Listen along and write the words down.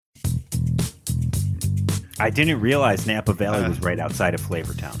I didn't realize Napa Valley was right outside of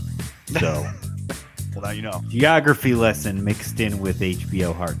Flavortown. So, well, now you know. Geography lesson mixed in with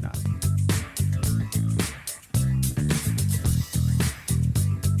HBO Hard Knocks.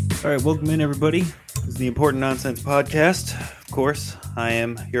 All right, welcome in, everybody. This is the Important Nonsense Podcast. Of course, I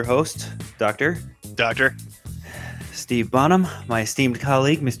am your host, Dr. Steve Bonham, my esteemed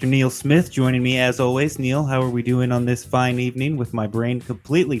colleague, Mr. Neil Smith, joining me as always. Neil, how are we doing on this fine evening with my brain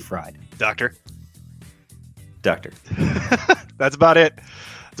completely fried? Doctor. That's about it.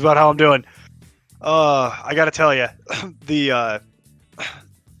 That's about how I'm doing. I got to tell you,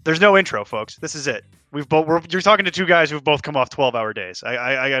 there's no intro, folks. This is it. You're talking to two guys who've both come off 12-hour days.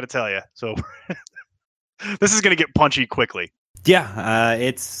 I got to tell you. So this is going to get punchy quickly. Yeah,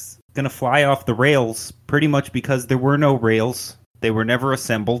 it's going to fly off the rails pretty much because there were no rails. They were never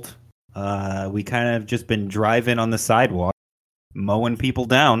assembled. We kind of just been driving on the sidewalk, mowing people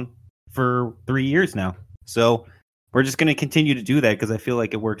down for 3 years now. So we're just going to continue to do that because I feel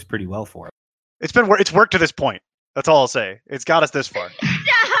like it works pretty well for us. It's worked to this point. That's all I'll say. It's got us this far.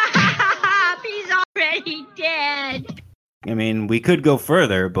 Stop! He's already dead. I mean, we could go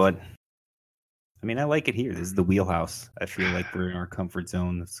further, but I mean, I like it here. This is the wheelhouse. I feel like we're in our comfort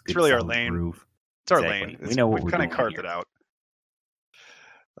zone. It's really our lane. Groove. It's our lane. We know what we've kind of carved it out.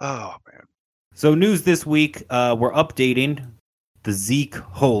 Oh, man. So news this week, we're updating the Zeke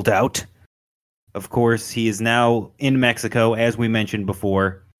holdout. Of course, he is now in Mexico, as we mentioned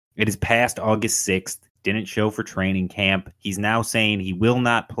before. It is past August 6th. Didn't show for training camp. He's now saying he will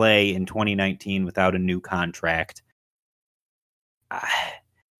not play in 2019 without a new contract.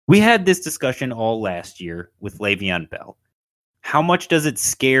 We had this discussion all last year with Le'Veon Bell. How much does it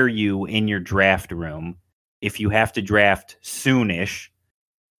scare you in your draft room if you have to draft soonish?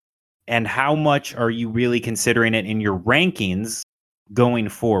 And how much are you really considering it in your rankings going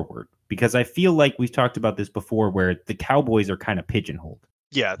forward? Because I feel like we've talked about this before where the Cowboys are kind of pigeonholed.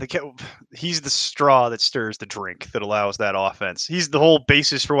 Yeah, he's the straw that stirs the drink that allows that offense. He's the whole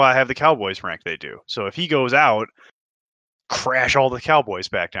basis for why I have the Cowboys ranked they do. So if he goes out, crash all the Cowboys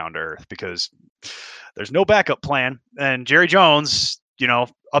back down to earth because there's no backup plan. And Jerry Jones,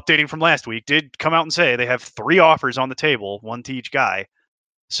 updating from last week, did come out and say they have 3 offers on the table, one to each guy.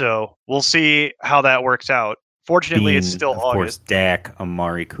 So we'll see how that works out. Fortunately, it's still August. Of course, Dak,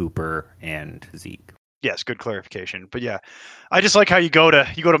 Amari Cooper, and Zeke. Yes, good clarification. But yeah, I just like how you go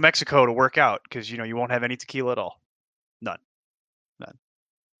to Mexico to work out because you won't have any tequila at all. None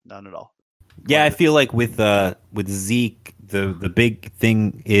at all. Yeah, I feel like with Zeke, the big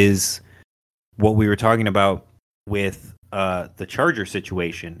thing is what we were talking about with the Charger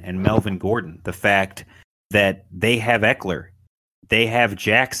situation and Melvin Gordon. The fact that they have Eckler, they have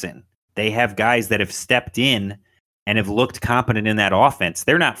Jackson, they have guys that have stepped in and have looked competent in that offense.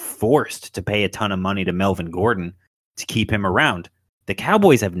 They're not forced to pay a ton of money to Melvin Gordon to keep him around. The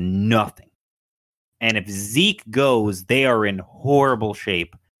Cowboys have nothing. And if Zeke goes, they are in horrible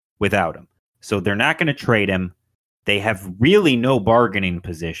shape without him. So they're not going to trade him. They have really no bargaining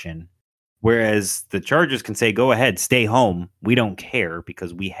position. Whereas the Chargers can say, go ahead, stay home. We don't care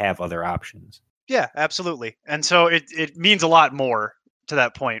because we have other options. Yeah, absolutely. And so it means a lot more to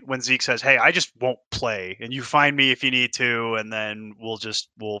that point when Zeke says, hey, I just won't play and you find me if you need to. And then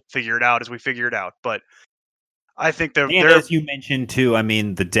we'll figure it out as we figure it out. But I think as you mentioned too, I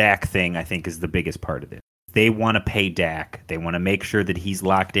mean, the Dak thing, I think, is the biggest part of it. They want to pay Dak. They want to make sure that he's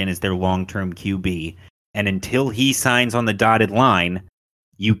locked in as their long-term QB. And until he signs on the dotted line,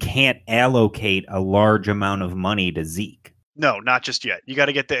 you can't allocate a large amount of money to Zeke. No, not just yet. You got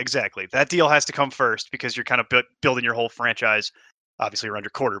to get exactly. That deal has to come first because you're kind of building your whole franchise, obviously, around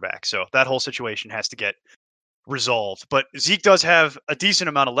your quarterback. So that whole situation has to get resolved. But Zeke does have a decent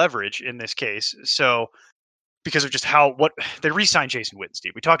amount of leverage in this case. So because of just what they re-signed Jason Witten,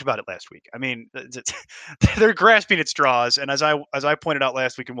 Steve. We talked about it last week. I mean, they're grasping at straws. And as I pointed out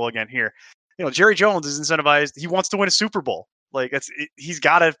last week and will again here, Jerry Jones is incentivized. He wants to win a Super Bowl. Like he's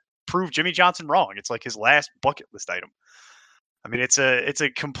got to prove Jimmy Johnson wrong. It's like his last bucket list item. I mean, it's a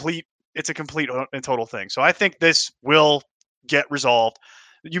complete and total thing. So I think this will get resolved.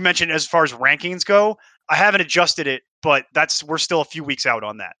 You mentioned as far as rankings go, I haven't adjusted it, but we're still a few weeks out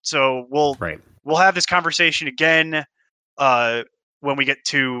on that. So we'll have this conversation again when we get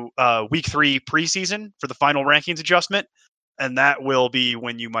to week 3 preseason for the final rankings adjustment. And that will be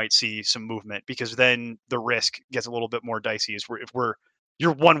when you might see some movement because then the risk gets a little bit more dicey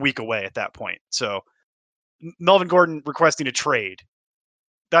you're 1 week away at that point. So Melvin Gordon requesting a trade.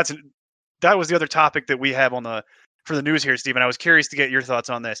 That was the other topic that we have for the news here, Stephen. I was curious to get your thoughts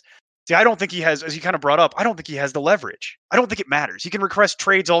on this. See, I don't think he has, as you kind of brought up, I don't think he has the leverage. I don't think it matters. He can request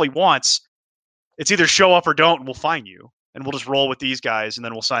trades all he wants. it's either show up or don't, and we'll fine you, and we'll just roll with these guys, and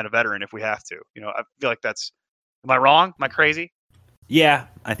then we'll sign a veteran if we have to. I feel like that's. Am I wrong? Am I crazy? Yeah,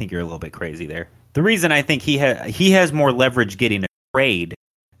 I think you're a little bit crazy there. The reason I think he has more leverage getting a trade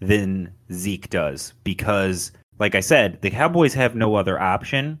than Zeke does, because, like I said, the Cowboys have no other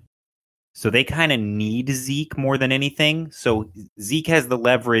option. So they kind of need Zeke more than anything. So Zeke has the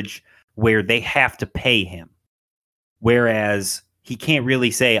leverage where they have to pay him. Whereas he can't really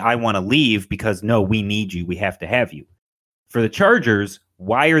say, I want to leave because, no, we need you. We have to have you. For the Chargers,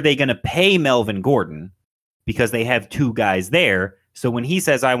 why are they going to pay Melvin Gordon? Because they have two guys there. So when he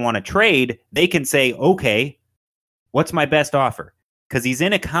says, I want to trade, they can say, okay, what's my best offer? Because he's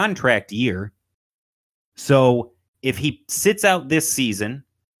in a contract year. So if he sits out this season,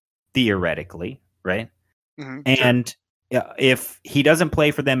 theoretically, right? Mm-hmm, and if he doesn't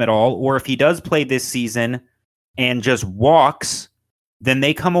play for them at all, or if he does play this season and just walks, then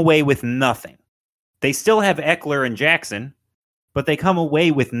they come away with nothing. They still have Eckler and Jackson, but they come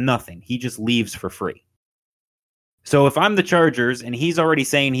away with nothing. He just leaves for free. So if I'm the Chargers and he's already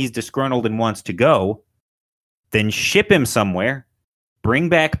saying he's disgruntled and wants to go, then ship him somewhere, bring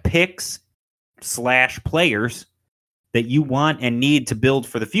back picks / players that you want and need to build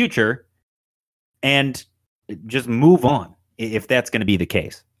for the future, and just move on if that's going to be the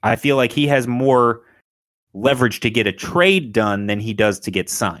case. I feel like he has more leverage to get a trade done than he does to get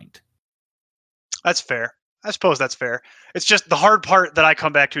signed. That's fair. I suppose that's fair. It's just the hard part that I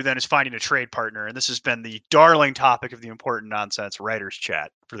come back to then is finding a trade partner. And this has been the darling topic of the Important Nonsense writers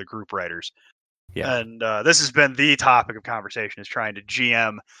chat for the group writers. Yeah. And this has been the topic of conversation, is trying to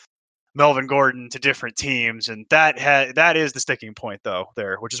GM Melvin Gordon to different teams. And that is the sticking point, though,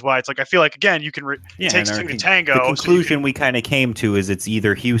 there, which is why it's like, I feel like, again, you can it takes two to tango. The conclusion we kind of came to is it's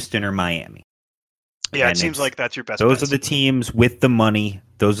either Houston or Miami. Yeah, and it seems like that's your best Those bets. are the teams with the money.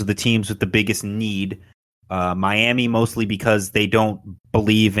 Those are the teams with the biggest need. Miami, mostly because they don't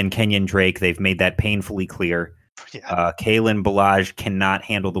believe in Kenyon Drake. They've made that painfully clear. Yeah. Kalen Ballage cannot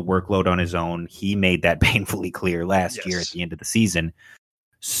handle the workload on his own. He made that painfully clear last year at the end of the season.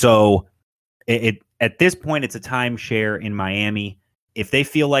 So at this point, it's a timeshare in Miami. If they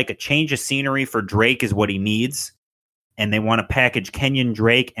feel like a change of scenery for Drake is what he needs, and they want to package Kenyon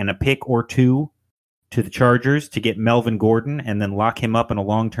Drake and a pick or two to the Chargers to get Melvin Gordon and then lock him up in a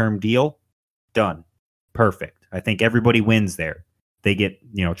long-term deal, done. Perfect. I think everybody wins there. They get,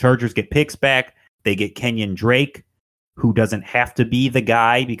 Chargers get picks back. They get Kenyon Drake, who doesn't have to be the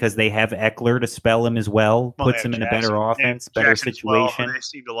guy because they have Eckler to spell him as well. Puts him in a better offense, better situation. Well, they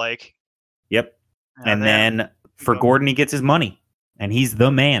seem to like. Yep. And then for Gordon, he gets his money, and he's the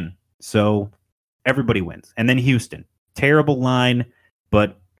man. So everybody wins. And then Houston. Terrible line,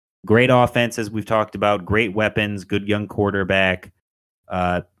 but great offense, as we've talked about. Great weapons, good young quarterback.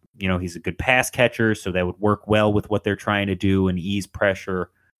 He's a good pass catcher, so that would work well with what they're trying to do and ease pressure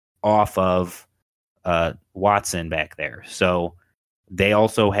off of Watson back there. So they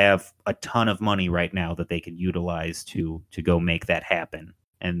also have a ton of money right now that they could utilize to go make that happen.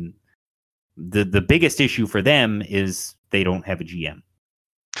 And the biggest issue for them is they don't have a GM.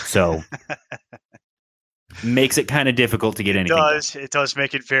 So makes it kind of difficult to get anything done. It does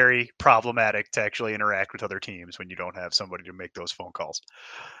make it very problematic to actually interact with other teams when you don't have somebody to make those phone calls.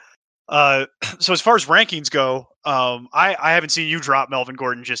 So as far as rankings go, I haven't seen you drop Melvin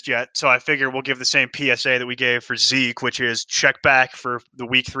Gordon just yet. So I figure we'll give the same PSA that we gave for Zeke, which is check back for the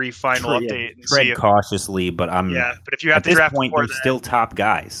week 3 final update. And tread cautiously, but but if you have to draft this point, they're still top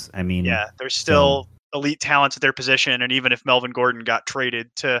guys. I mean, they're still elite talents at their position. And even if Melvin Gordon got traded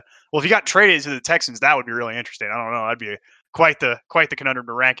if he got traded to the Texans, that would be really interesting. I don't know. That'd be quite the conundrum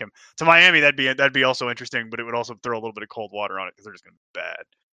to rank him. To Miami, that'd be also interesting, but it would also throw a little bit of cold water on it because they're just going to be bad.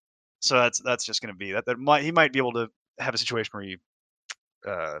 So that's just going to be that. He might be able to have a situation where he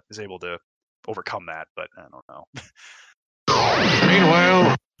is able to overcome that, but I don't know.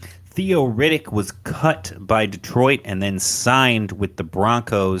 Meanwhile, Theo Riddick was cut by Detroit and then signed with the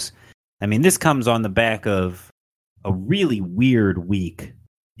Broncos. I mean, this comes on the back of a really weird week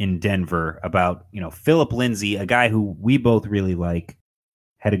in Denver about, Philip Lindsay, a guy who we both really like,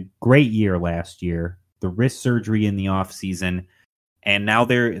 had a great year last year, the wrist surgery in the offseason. And now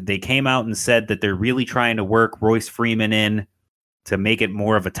they came out and said that they're really trying to work Royce Freeman in to make it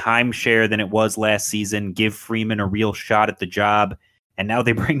more of a timeshare than it was last season, give Freeman a real shot at the job. And now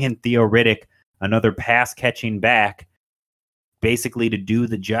they bring in Theo Riddick, another pass-catching back, basically to do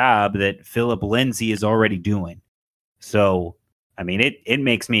the job that Philip Lindsay is already doing. So, I mean, it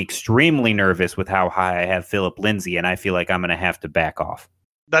makes me extremely nervous with how high I have Philip Lindsay, and I feel like I'm going to have to back off.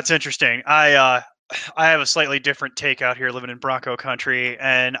 That's interesting. I I have a slightly different take out here living in Bronco country,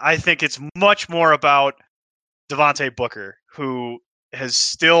 and I think it's much more about Devontae Booker, who is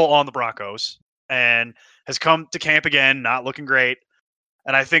still on the Broncos and has come to camp again, not looking great.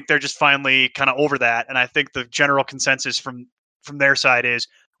 And I think they're just finally kind of over that. And I think the general consensus from their side is,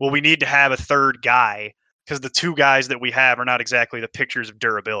 well, we need to have a third guy because the two guys that we have are not exactly the pictures of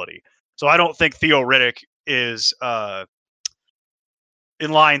durability. So I don't think Theo Riddick is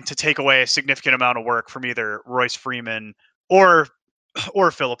in line to take away a significant amount of work from either Royce Freeman or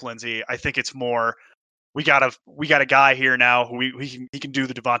Philip Lindsay. I think it's more we got a guy here now who he can do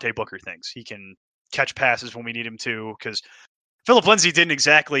the Devontae Booker things. He can catch passes when we need him to, because Philip Lindsay didn't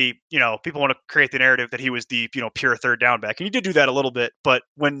exactly, people want to create the narrative that he was the, pure third down back. And he did do that a little bit, but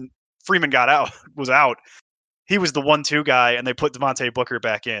when Freeman was out, he was the 1-2 guy and they put Devontae Booker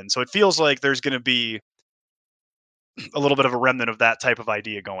back in. So it feels like there's going to be a little bit of a remnant of that type of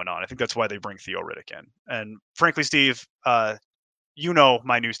idea going on. I think that's why they bring Theo Riddick in. And frankly, Steve, my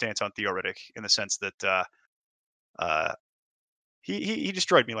new stance on Theo Riddick in the sense that he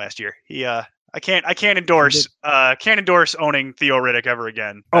destroyed me last year. I can't endorse owning Theo Riddick ever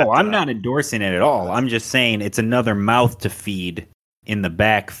again. I'm not endorsing it at all. I'm just saying it's another mouth to feed in the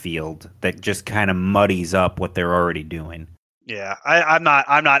backfield that just kind of muddies up what they're already doing. Yeah, I'm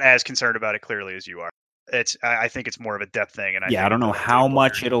not as concerned about it clearly as you are. I think it's more of a depth thing, and I don't know how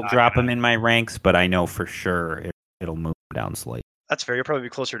much it'll drop him in my ranks, but I know for sure it'll move down slightly. That's fair. You'll probably be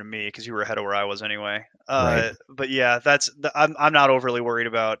closer to me because you were ahead of where I was anyway. Right. But yeah, I'm not overly worried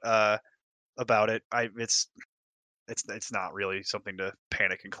about it. It's not really something to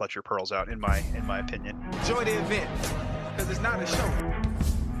panic and clutch your pearls out in my opinion. Enjoy the event because it's not a show.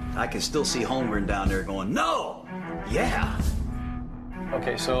 I can still see Holmgren down there going, no, yeah.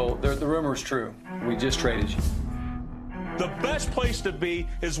 Okay, so the rumor is true. We just traded you. The best place to be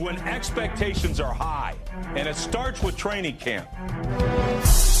is when expectations are high, and it starts with training camp.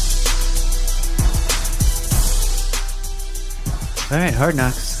 All right, Hard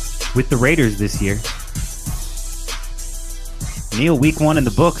Knocks with the Raiders this year. Neil, week 1 in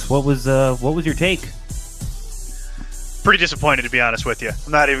the books. What was your take? Pretty disappointed, to be honest with you.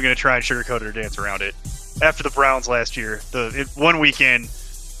 I'm not even going to try and sugarcoat it or dance around it. After the Browns last year, 1 weekend,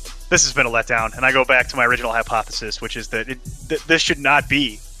 this has been a letdown. And I go back to my original hypothesis, which is that this should not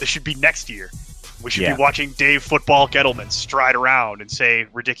be. This should be next year. We should be watching Dave Football Gettleman stride around and say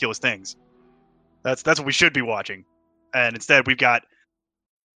ridiculous things. That's what we should be watching. And instead, we've got,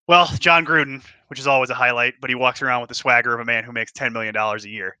 John Gruden, which is always a highlight, but he walks around with the swagger of a man who makes $10 million a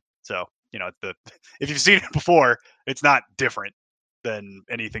year. So, if you've seen it before, it's not different than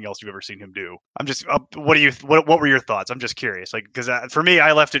anything else you've ever seen him do. I'm just, what were your thoughts? I'm just curious, because for me,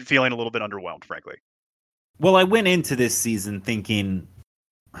 I left it feeling a little bit underwhelmed, frankly. Well, I went into this season thinking,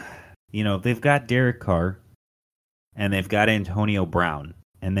 they've got Derek Carr and they've got Antonio Brown,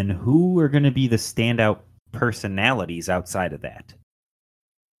 and then who are going to be the standout personalities outside of that?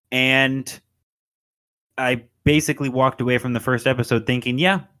 And I basically walked away from the first episode thinking,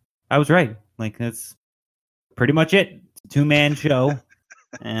 yeah, I was right. Like, that's pretty much it. It's a 2-man show.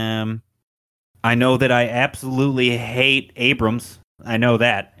 I know that I absolutely hate Abrams. I know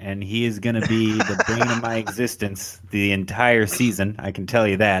that. And he is going to be the bane of my existence the entire season. I can tell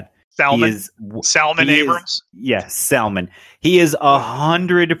you that. Salmon Abrams? Yes, Salmon. He is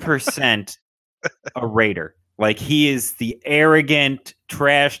 100% a Raider. Like, he is the arrogant,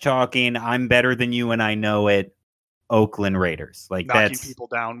 trash-talking, I'm better than you and I know it, Oakland Raiders. Like, knocking people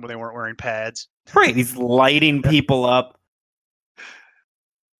down when they weren't wearing pads. Right, he's lighting people up.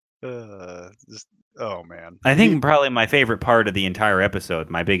 Oh man! I think probably my favorite part of the entire episode,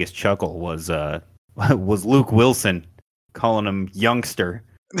 my biggest chuckle was Luke Wilson calling him youngster.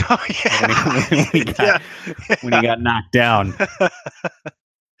 Oh yeah, when he got knocked down.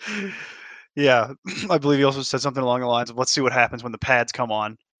 Yeah, I believe he also said something along the lines of, "Let's see what happens when the pads come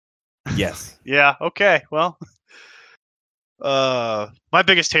on." Yes. Yeah. Okay. Well, my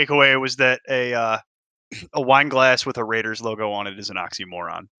biggest takeaway was that a wine glass with a Raiders logo on it is an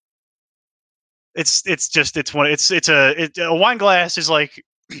oxymoron. A wine glass is like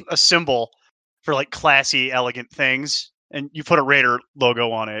a symbol for like classy, elegant things, and you put a Raider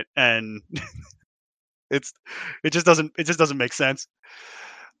logo on it, and it just doesn't make sense.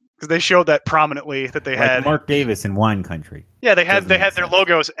 Because they showed that prominently that they had Mark Davis in Wine Country. Yeah, they had their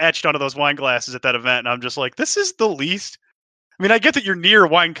logos etched onto those wine glasses at that event, and I'm just like, this is the least. I mean, I get that you're near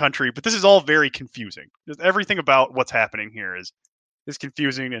Wine Country, but this is all very confusing. Just everything about what's happening here is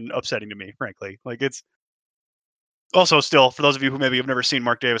confusing and upsetting to me, frankly. Like, it's also still, for those of you who maybe have never seen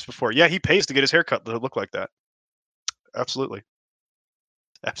Mark Davis before, yeah, he pays to get his haircut to look like that. Absolutely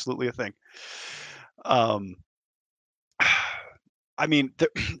a thing. I mean,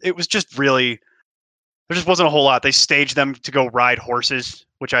 it was just really, there just wasn't a whole lot. They staged them to go ride horses,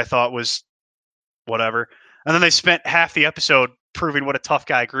 which I thought was whatever. And then they spent half the episode proving what a tough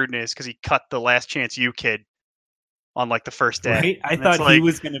guy Gruden is because he cut the Last Chance U kid on like the first day. Right? I thought he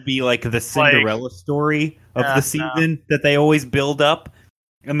was going to be like the Cinderella story of the season that they always build up.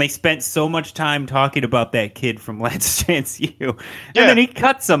 And they spent so much time talking about that kid from Last Chance U. And then he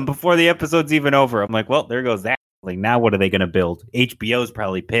cuts him before the episode's even over. I'm like, well, there goes that. Like, now what are they going to build? HBO's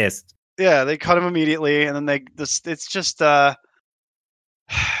probably pissed. Yeah, they cut him immediately. And then it's just,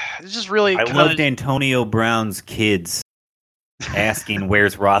 it's just really. I loved Antonio Brown's kids asking,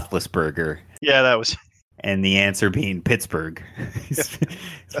 where's Roethlisberger? Yeah, that was. And the answer being Pittsburgh.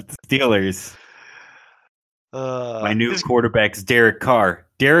 Steelers. My new quarterback's Derek Carr.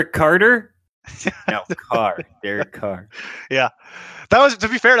 Derek Carter? No, Carr. Derek Carr. Yeah. That was, to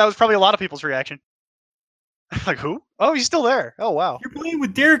be fair, that was probably a lot of people's reaction. Like, who? Oh, he's still there. Oh, wow. You're playing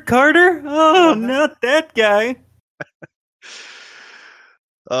with Derek Carter? Oh, not that guy.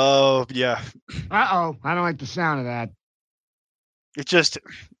 Oh, yeah. Uh-oh. I don't like the sound of that. It just,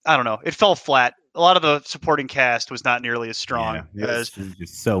 I don't know. It fell flat. A lot of the supporting cast was not nearly as strong. Yeah, it was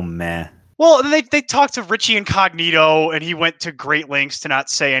just so meh. Well, they talked to Richie Incognito, and he went to great lengths to not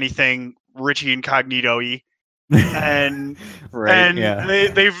say anything Richie Incognito-y. And,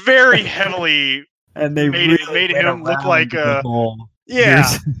 they very heavily and they made him look like a... Yeah.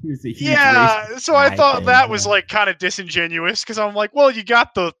 Yeah. So I thought that was like kind of disingenuous because I'm like, well, you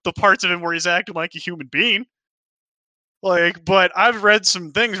got the parts of him where he's acting like a human being. Like, but I've read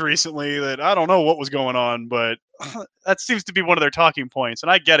some things recently that I don't know what was going on, but that seems to be one of their talking points.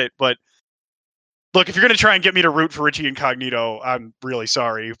 And I get it, but look, if you're going to try and get me to root for Richie Incognito, I'm really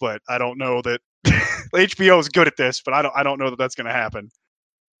sorry, but I don't know that HBO is good at this, but I don't know that that's going to happen.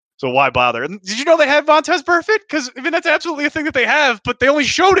 So why bother? And did you know they have Vontaze Burfict? Because I mean, that's absolutely a thing that they have, but they only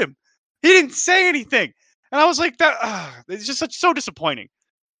showed him. He didn't say anything. And I was like, it's just so disappointing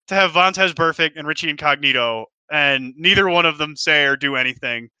to have Vontaze Burfict and Richie Incognito and neither one of them say or do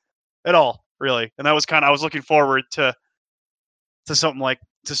anything at all, really. And that was I was looking forward to something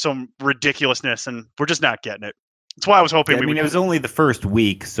to some ridiculousness, and we're just not getting it. That's why I was hoping it was only the first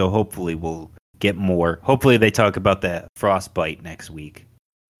week, so hopefully we'll get more. Hopefully they talk about that frostbite next week.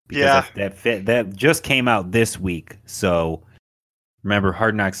 Because that just came out this week. So remember,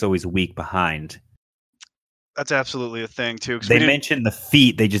 Hard Knocks always a week behind. That's absolutely a thing too. They mentioned the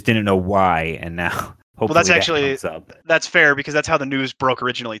feet, they just didn't know why, and now hopefully that's fair because that's how the news broke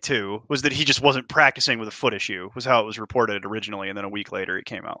originally too. Was that he just wasn't practicing with a foot issue? Was how it was reported originally, and then a week later it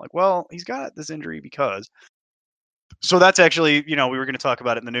came out like, well, he's got this injury because. So that's actually, we were going to talk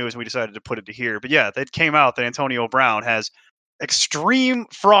about it in the news, and we decided to put it to here. But yeah, it came out that Antonio Brown has extreme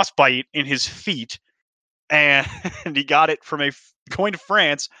frostbite in his feet, and he got it from going to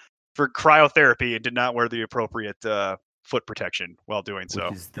France for cryotherapy and did not wear the appropriate foot protection while doing so.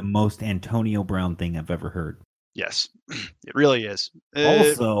 Which is the most Antonio Brown thing I've ever heard. Yes, it really is.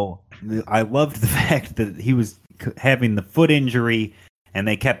 Also, I loved the fact that he was having the foot injury, and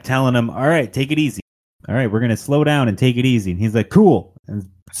they kept telling him, all right, take it easy. All right, we're going to slow down and take it easy. And he's like, cool. And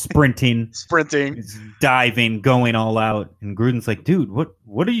sprinting, diving, going all out. And Gruden's like, dude,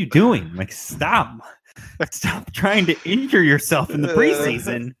 what are you doing? Like, stop trying to injure yourself in the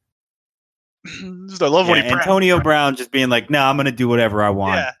preseason. I love when Antonio Brown just being like, no, I'm going to do whatever I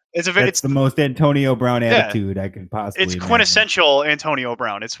want. Yeah, it's the most Antonio Brown attitude I could possibly It's quintessential Antonio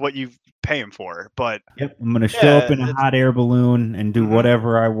Brown. It's what you pay him for. But yep, I'm going to show up in a hot air balloon and do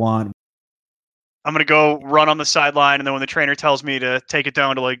whatever I want. I'm going to go run on the sideline, and then when the trainer tells me to take it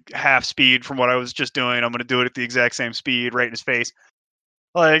down to like half speed from what I was just doing, I'm going to do it at the exact same speed right in his face.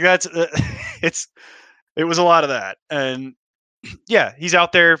 Like that's it was a lot of that. And yeah, he's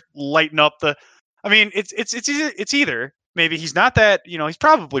out there lighting up it's either maybe he's not that, he's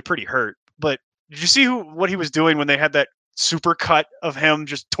probably pretty hurt, but did you see what he was doing when they had that super cut of him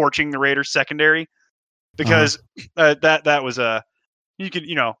just torching the Raiders secondary? Because that was you could,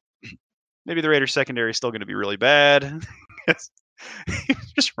 maybe the Raiders secondary is still going to be really bad.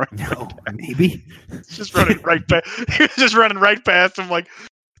 Just running. No, maybe. Just running right past. He was just running right past him. Like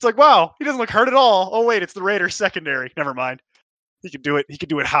it's like, wow, he doesn't look hurt at all. Oh wait, it's the Raiders secondary. Never mind. He could do it. He could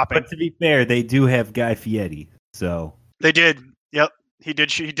do it hopping. But to be fair, they do have Guy Fieri, so they did. Yep, he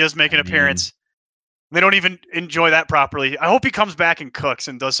did. He does make an appearance. They don't even enjoy that properly. I hope he comes back and cooks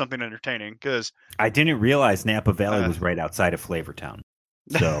and does something entertaining. Because I didn't realize Napa Valley was right outside of Flavortown.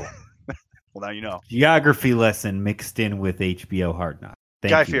 So. Well, now you know. Geography lesson mixed in with HBO Hard Knocks.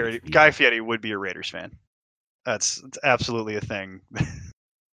 Guy Fieri would be a Raiders fan. That's absolutely a thing.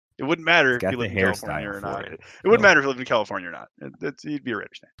 It wouldn't matter if got you the lived in California hairstyle or for not. it. It wouldn't matter if you lived in California or not. You'd be a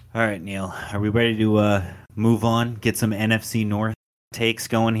Raiders fan. All right, Neil. Are we ready to move on? Get some NFC North takes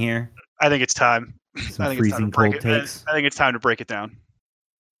going here? I think it's time. Some I think freezing it's time to cold break it. takes? I think it's time to break it down.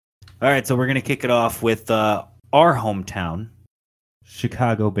 All right, so we're going to kick it off with our hometown,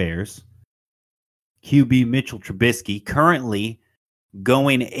 Chicago Bears. QB Mitchell Trubisky, currently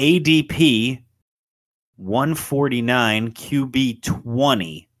going ADP 149, QB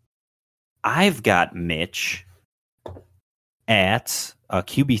 20. I've got Mitch at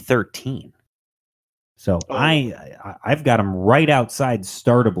QB 13. So I've got him right outside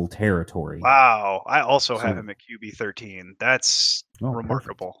startable territory. Wow. I also have him at QB 13. That's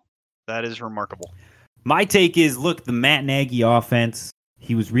remarkable. Perfect. That is remarkable. My take is, look, the Matt Nagy offense,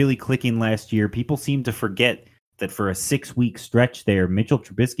 he was really clicking last year. People seem to forget that for a 6-week stretch there, Mitchell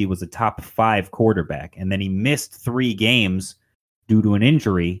Trubisky was a top 5 quarterback, and then he missed 3 games due to an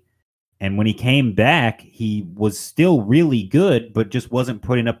injury. And when he came back, he was still really good, but just wasn't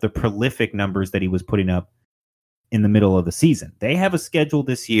putting up the prolific numbers that he was putting up in the middle of the season. They have a schedule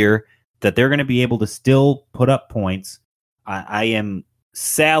this year that they're going to be able to still put up points. I am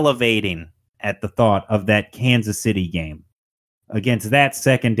salivating at the thought of that Kansas City game against that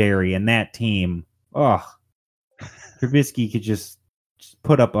secondary and that team. Oh, Trubisky could just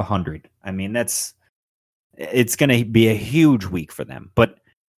put up 100. I mean, it's going to be a huge week for them. But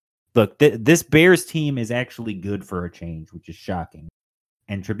look, this Bears team is actually good for a change, which is shocking.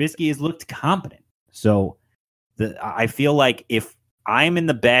 And Trubisky has looked competent. So I feel like if I'm in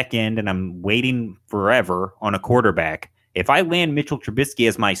the back end and I'm waiting forever on a quarterback, if I land Mitchell Trubisky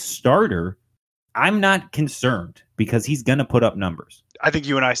as my starter, I'm not concerned because he's going to put up numbers. I think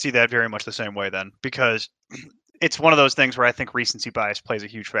you and I see that very much the same way then, because it's one of those things where I think recency bias plays a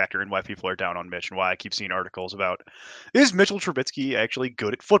huge factor in why people are down on Mitch and why I keep seeing articles about, is Mitchell Trubisky actually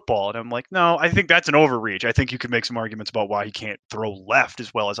good at football? And I'm like, no, I think that's an overreach. I think you could make some arguments about why he can't throw left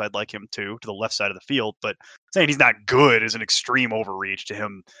as well as I'd like him to the left side of the field. But saying he's not good is an extreme overreach to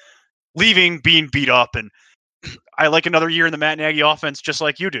him leaving, being beat up. And I like another year in the Matt Nagy offense just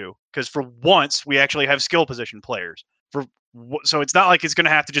like you do, because for once we actually have skill position players. So it's not like it's going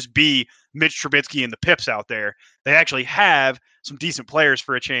to have to just be Mitch Trubisky and the Pips out there. They actually have some decent players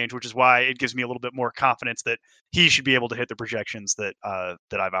for a change, which is why it gives me a little bit more confidence that he should be able to hit the projections that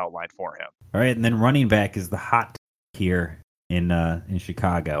I've outlined for him. All right, and then running back is the hot here in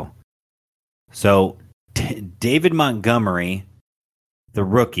Chicago. So David Montgomery, the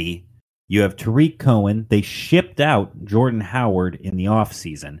rookie. You have Tariq Cohen. They shipped out Jordan Howard in the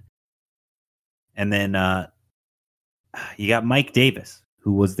offseason. And then you got Mike Davis,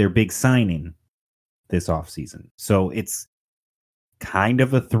 who was their big signing this offseason. So it's kind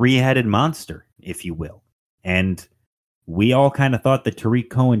of a 3-headed monster, if you will. And we all kind of thought that Tariq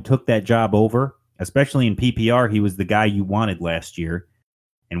Cohen took that job over, especially in PPR. He was the guy you wanted last year.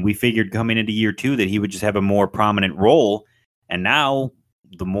 And we figured coming into year 2 that he would just have a more prominent role. And now,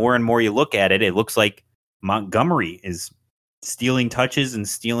 the more and more you look at it, it looks like Montgomery is stealing touches and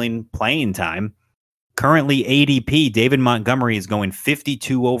stealing playing time. Currently, ADP, David Montgomery is going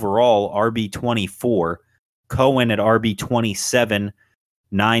 52 overall, RB24. Cohen at RB27,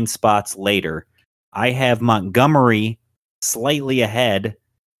 9 spots later. I have Montgomery slightly ahead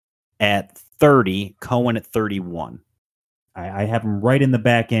at 30, Cohen at 31. I have him right in the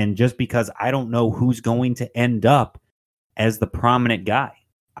back end just because I don't know who's going to end up as the prominent guy.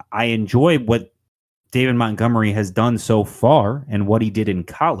 I enjoy what David Montgomery has done so far and what he did in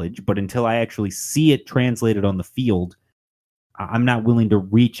college, but until I actually see it translated on the field, I'm not willing to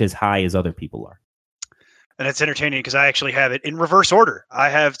reach as high as other people are. And it's entertaining because I actually have it in reverse order. I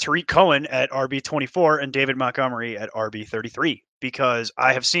have Tariq Cohen at RB24 and David Montgomery at RB33 because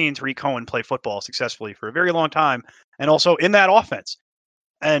I have seen Tariq Cohen play football successfully for a very long time and also in that offense.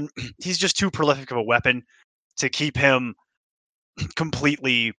 And he's just too prolific of a weapon to keep him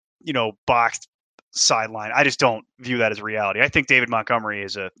completely, boxed sideline. I just don't view that as a reality. I think David Montgomery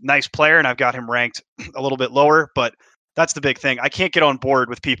is a nice player, and I've got him ranked a little bit lower, but that's the big thing. I can't get on board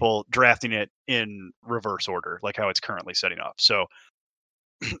with people drafting it in reverse order, like how it's currently setting up. So,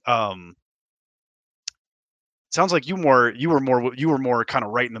 sounds like you were more kind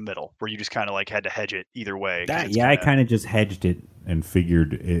of right in the middle, where you just kind of like had to hedge it either way. I kind of just hedged it and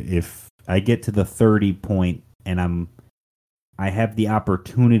figured if I get to the 30 point and I have the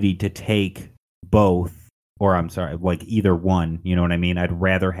opportunity to take both, or I'm sorry, like either one, you know what I mean? I'd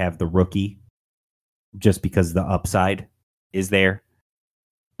rather have the rookie just because the upside is there.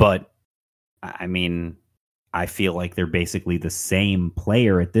 But I mean, I feel like they're basically the same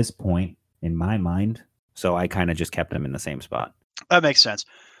player at this point in my mind. So I kind of just kept them in the same spot. That makes sense.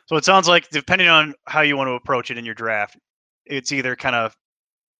 So it sounds like, depending on how you want to approach it in your draft, it's either kind of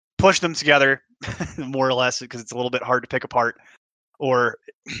push them together, more or less, because it's a little bit hard to pick apart. Or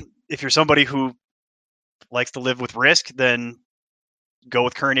if you're somebody who likes to live with risk, then go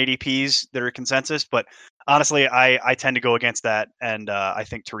with current ADPs that are consensus. But honestly, I tend to go against that, and I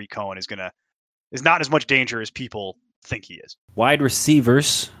think Tariq Cohen is not as much danger as people think he is. Wide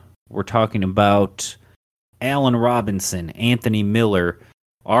receivers, we're talking about Allen Robinson, Anthony Miller,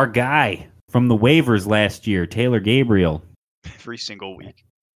 our guy from the waivers last year, Taylor Gabriel. Every single week.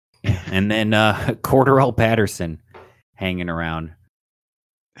 And then Cordarrelle Patterson hanging around.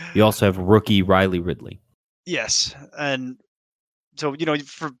 You also have rookie Riley Ridley. Yes, and so,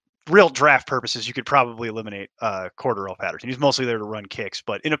 for real draft purposes, you could probably eliminate Cordarrelle Patterson. He's mostly there to run kicks,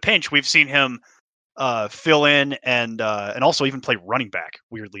 but in a pinch, we've seen him fill in and also even play running back,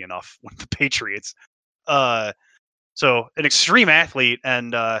 weirdly enough, with the Patriots. So an extreme athlete,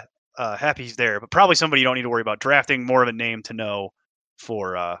 and happy he's there, but probably somebody you don't need to worry about drafting. More of a name to know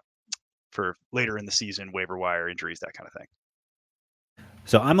for later in the season, waiver wire injuries, that kind of thing.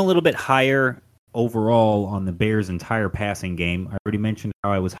 So I'm a little bit higher overall on the Bears' entire passing game. I already mentioned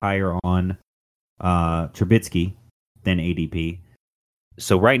how I was higher on Trubisky than ADP.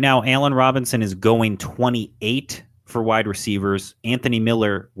 So right now, Allen Robinson is going 28 for wide receivers. Anthony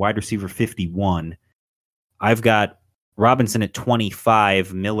Miller, wide receiver 51. I've got Robinson at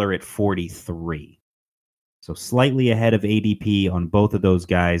 25, Miller at 43. So slightly ahead of ADP on both of those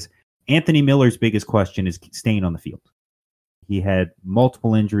guys. Anthony Miller's biggest question is staying on the field. He had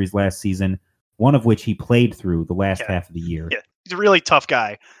multiple injuries last season, one of which he played through the last half of the year. Yeah, he's a really tough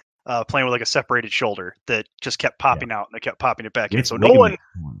guy, playing with like a separated shoulder that just kept popping out, and they kept popping it back in. So no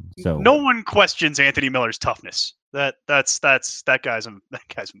one questions Anthony Miller's toughness. That guy's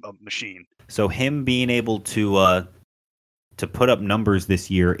a machine. So him being able to put up numbers this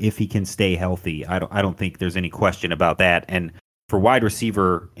year, if he can stay healthy, I don't think there's any question about that. And for wide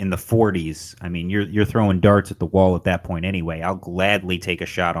receiver in the 40s, I mean, you're throwing darts at the wall at that point anyway. I'll gladly take a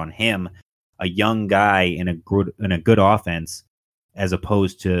shot on him, a young guy in a good offense, as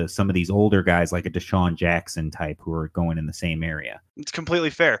opposed to some of these older guys like a Deshaun Jackson type who are going in the same area. It's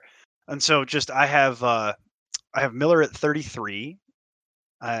completely fair. And so I have Miller at 33.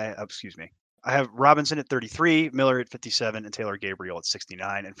 I have Robinson at 33, Miller at 57, and Taylor Gabriel at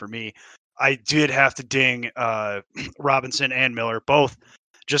 69. And for me, I did have to ding Robinson and Miller, both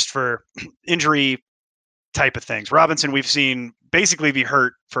just for injury type of things. Robinson, we've seen basically be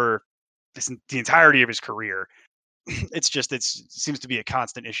hurt for the entirety of his career. It seems to be a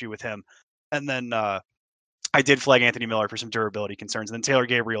constant issue with him. And then I did flag Anthony Miller for some durability concerns. And then Taylor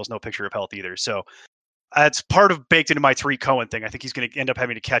Gabriel's no picture of health either. So it's part of baked into my Tariq Cohen thing. I think he's going to end up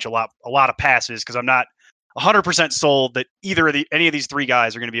having to catch a lot of passes, because I'm not 100% sold that any of these three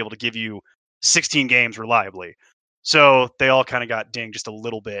guys are going to be able to give you 16 games reliably. So they all kind of got dinged just a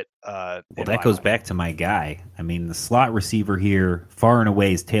little bit. Well, that goes back to my guy. I mean, the slot receiver here far and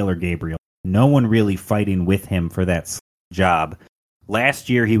away is Taylor Gabriel. No one really fighting with him for that job. Last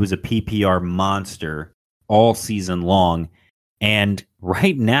year, he was a PPR monster all season long. And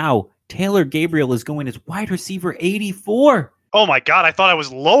right now, Taylor Gabriel is going as wide receiver 84. Oh my God, I thought I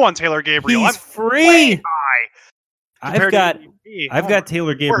was low on Taylor Gabriel. He's free. I've got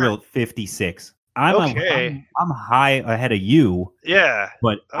Taylor Gabriel at 56. I'm high ahead of you. Yeah.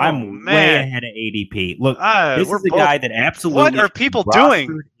 But I'm way ahead of ADP. Look, this is a guy that absolutely... What are people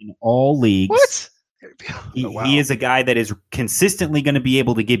doing? In all leagues. What? He is a guy that is consistently going to be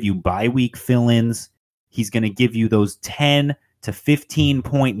able to give you bye week fill-ins. He's going to give you those 10 to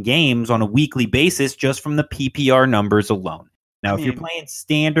 15-point games on a weekly basis just from the PPR numbers alone. Now, if you're playing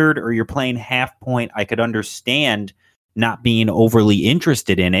standard or you're playing half point, I could understand not being overly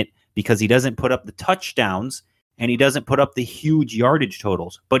interested in it because he doesn't put up the touchdowns and he doesn't put up the huge yardage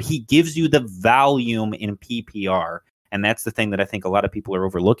totals, but he gives you the volume in PPR. And that's the thing that I think a lot of people are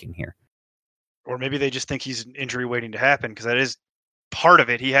overlooking here. Or maybe they just think he's an injury waiting to happen, because that is part of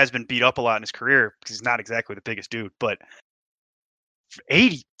it. He has been beat up a lot in his career because he's not exactly the biggest dude, but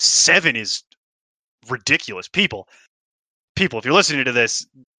 87 is ridiculous. People, if you're listening to this,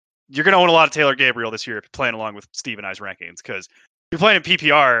 you're going to own a lot of Taylor Gabriel this year if you're playing along with Steve and I's rankings, because if you're playing in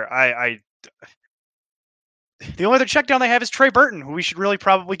PPR, the only other check down they have is Trey Burton, who we should really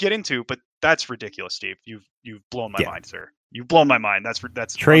probably get into, but that's ridiculous, Steve. You've blown my mind, sir. You've blown my mind.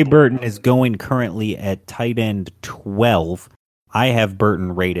 That's Trey Burton is going currently at tight end 12. I have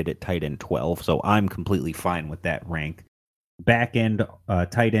Burton rated at tight end 12, so I'm completely fine with that rank. Back end,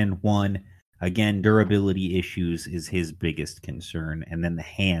 tight end 1. Again, durability issues is his biggest concern, and then the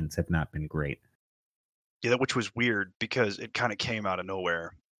hands have not been great. Yeah, which was weird because it kind of came out of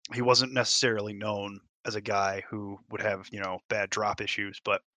nowhere. he wasn't necessarily known as a guy who would have, bad drop issues,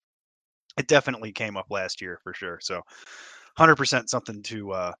 but it definitely came up last year for sure. So 100% something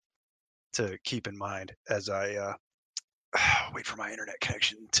to keep in mind as I wait for my internet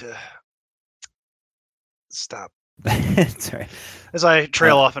connection to stop. Sorry. As I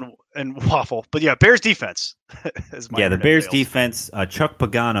trail off and waffle. But yeah, Bears defense. The Bears defense. Chuck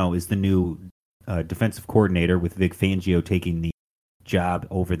Pagano is the new defensive coordinator, with Vic Fangio taking the job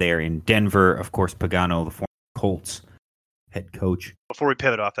over there in Denver. Of course, Pagano, the former Colts head coach. Before we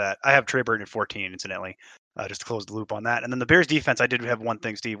pivot off that, I have Trey Burton at 14, incidentally, just to close the loop on that. And then the Bears defense, I did have one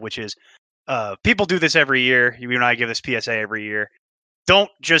thing, Steve, which is people do this every year. You and I give this PSA every year. Don't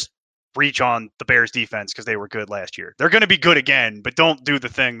just reach on the Bears defense because they were good last year. They're going to be good again, but don't do the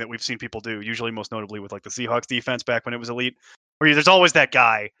thing that we've seen people do, usually most notably with like the Seahawks defense back when it was elite, where there's always that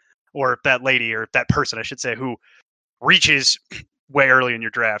guy or that lady or that person, I should say, who reaches way early in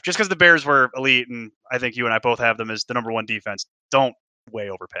your draft. Just because the Bears were elite, and I think you and I both have them as the number one defense, don't way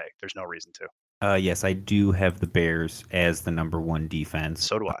overpay. There's no reason to. Yes, I do have the Bears as the number one defense.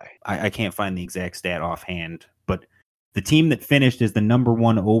 So do I. I can't find the exact stat offhand, but the team that finished as the number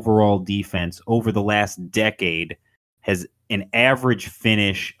one overall defense over the last decade has an average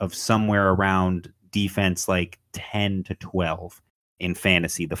finish of somewhere around defense like 10 to 12 in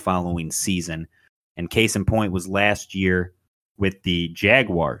fantasy the following season. And case in point was last year with the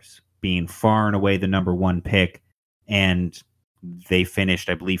Jaguars being far and away the number one pick. And they finished,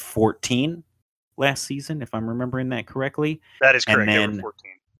 I believe, 14 last season, if I'm remembering that correctly. That is correct. And then, they were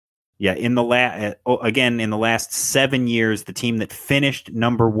 14. Yeah, in the last 7 years, the team that finished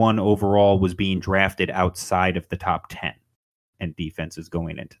number one overall was being drafted outside of the top 10 and defenses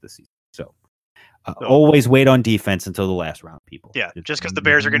going into the season. So always wait on defense until the last round, people. Yeah, just because the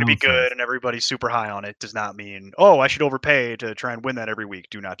Bears are going to be good and everybody's super high on it does not mean, I should overpay to try and win that every week.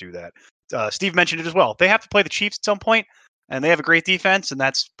 Do not do that. Steve mentioned it as well. They have to play the Chiefs at some point, and they have a great defense, and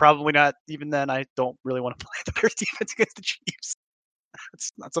that's probably not, even then, I don't really want to play the Bears defense against the Chiefs.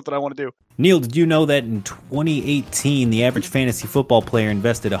 It's not something I want to do. Neil, did you know that in 2018, the average fantasy football player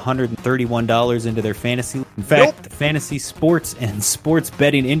invested $131 into their fantasy? In fact, the fantasy sports and sports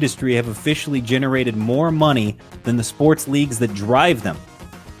betting industry have officially generated more money than the sports leagues that drive them.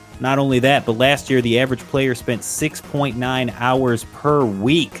 Not only that, but last year, the average player spent 6.9 hours per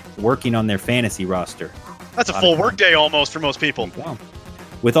week working on their fantasy roster. That's a full workday almost for most people. Wow.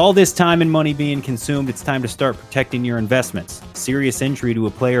 With all this time and money being consumed, it's time to start protecting your investments. Serious injury to a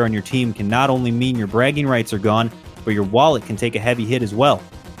player on your team can not only mean your bragging rights are gone, but your wallet can take a heavy hit as well.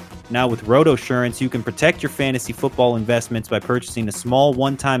 Now with RotoSurance, you can protect your fantasy football investments by purchasing a small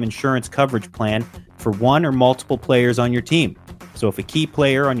one-time insurance coverage plan for one or multiple players on your team. So if a key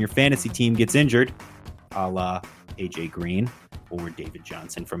player on your fantasy team gets injured, a la AJ Green, or David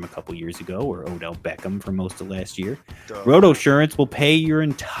Johnson from a couple years ago, or Odell Beckham for most of last year, RotoSurance will pay your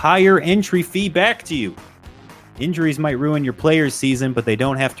entire entry fee back to you. Injuries might ruin your player's season, but they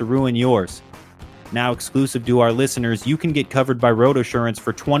don't have to ruin yours. Now exclusive to our listeners, you can get covered by RotoSurance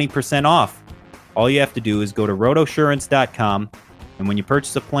for 20% off. All you have to do is go to rotosurance.com, and when you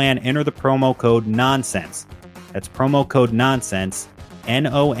purchase a plan, enter the promo code NONSENSE. That's promo code NONSENSE,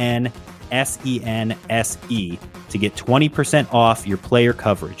 NONSENSE, to get 20% off your player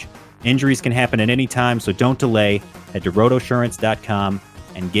coverage. Injuries can happen at any time, so don't delay. Head to rotosurance.com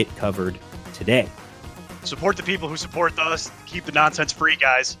and get covered today. Support the people who support us. Keep the nonsense free,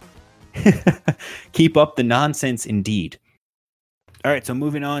 guys. Keep up the nonsense, indeed. All right, so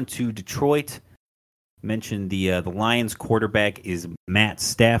moving on to Detroit. Mentioned the Lions quarterback is Matt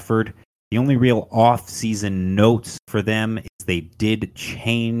Stafford. The only real off-season notes for them is they did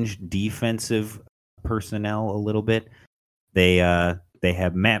change defensive personnel a little bit. They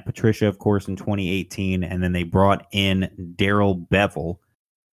have Matt Patricia, of course, in 2018, and then they brought in Darrell Bevell,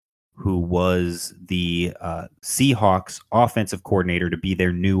 who was the Seahawks offensive coordinator, to be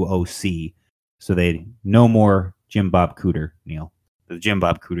their new OC. So they no more Jim Bob Cooter, Neil. The Jim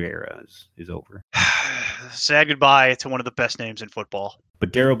Bob Cooter era is over. Sad goodbye to one of the best names in football.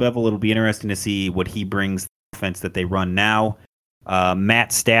 But Darrell Bevell, it'll be interesting to see what he brings to the offense that they run now.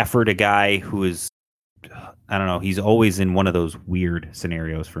 Matt Stafford, a guy who is, I don't know, he's always in one of those weird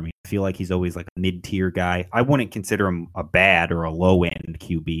scenarios for me. I feel like he's always like a mid-tier guy. I wouldn't consider him a bad or a low-end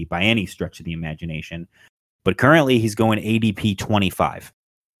QB by any stretch of the imagination. But currently he's going ADP 25.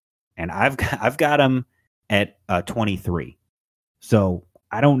 And I've got him at 23. So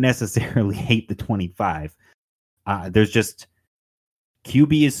I don't necessarily hate the 25. There's just,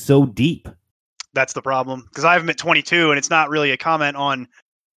 QB is so deep. That's the problem. Because I have him at 22, and it's not really a comment on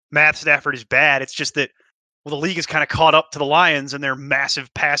Matt Stafford is bad. It's just that Well, the league is kind of caught up to the Lions and their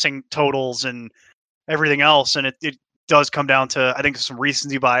massive passing totals and everything else. And it does come down to, I think, some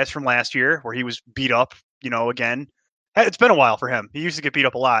recency bias from last year where he was beat up, again. It's been a while for him. He used to get beat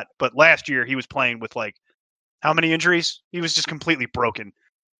up a lot. But last year he was playing with like, how many injuries? He was just completely broken.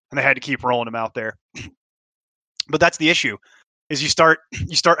 And they had to keep rolling him out there. But that's the issue, is you start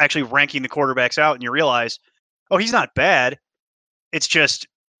actually ranking the quarterbacks out and you realize, oh, he's not bad. It's just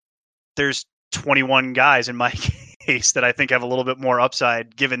there's 21 guys in my case that I think have a little bit more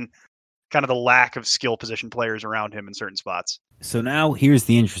upside given kind of the lack of skill position players around him in certain spots. So now here's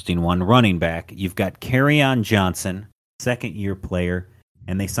the interesting one. Running back, you've got Kerryon Johnson, second-year player,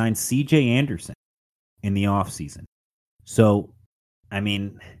 and they signed C.J. Anderson in the offseason. So, I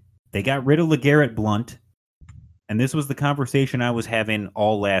mean, they got rid of LeGarrette Blount, and this was the conversation I was having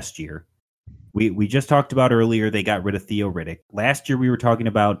all last year. We just talked about earlier they got rid of Theo Riddick. Last year we were talking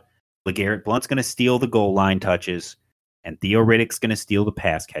about LeGarrette Blount's going to steal the goal line touches, and Theo Riddick's going to steal the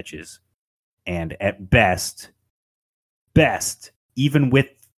pass catches. And at best, even with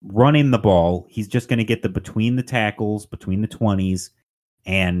running the ball, he's just going to get the between the tackles, between the 20s,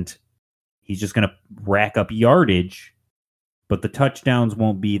 and he's just going to rack up yardage, but the touchdowns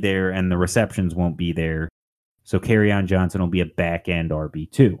won't be there and the receptions won't be there. So Kerryon Johnson will be a back-end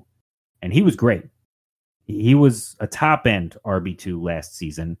RB2. And he was great. He was a top-end RB2 last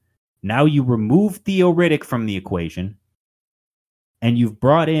season. Now you remove Theo Riddick from the equation, and you've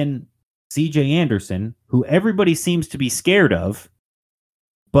brought in C.J. Anderson, who everybody seems to be scared of.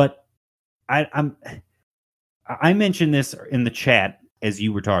 But I mentioned this in the chat as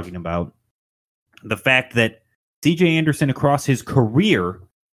you were talking about the fact that C.J. Anderson across his career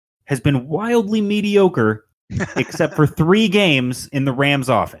has been wildly mediocre, except for 3 games in the Rams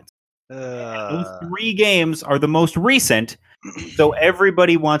offense. Those 3 games are the most recent, so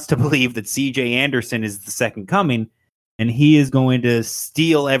everybody wants to believe that C.J. Anderson is the second coming, and he is going to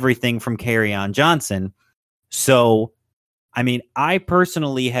steal everything from Kerryon Johnson. So, I mean, I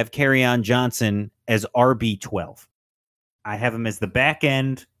personally have Kerryon Johnson as RB12. I have him as the back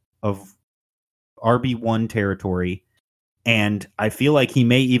end of RB1 territory, and I feel like he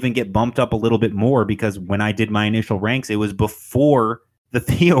may even get bumped up a little bit more because when I did my initial ranks, it was before the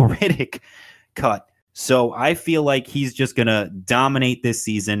Theo Riddick cut. So I feel like he's just going to dominate this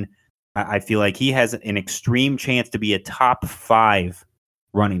season. I feel like he has an extreme chance to be a top 5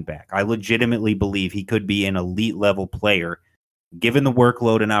 running back. I legitimately believe he could be an elite level player given the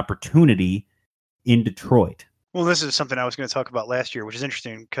workload and opportunity in Detroit. Well, this is something I was going to talk about last year, which is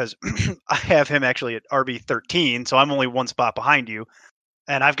interesting because I have him actually at RB13, so I'm only one spot behind you.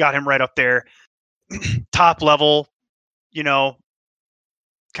 And I've got him right up there, top level,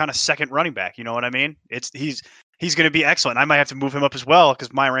 kind of second running back. You know what I mean? He's going to be excellent. I might have to move him up as well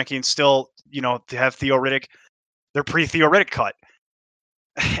because my rankings still, to have Theo Riddick, they're pre-Theo Riddick cut.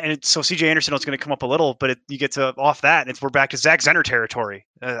 And so CJ Anderson is going to come up a little, but you get to off that, and we're back to Zach Zenner territory.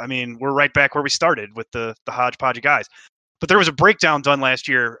 We're right back where we started with the hodgepodge of guys. But there was a breakdown done last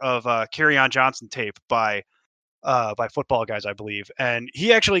year of Kerryon Johnson tape by Football Guys, I believe, and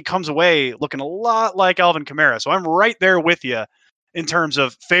he actually comes away looking a lot like Alvin Kamara. So I'm right there with you in terms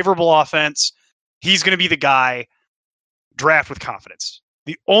of favorable offense. He's going to be the guy. Draft with confidence.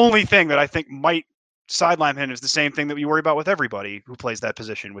 The only thing that I think might sideline him is the same thing that we worry about with everybody who plays that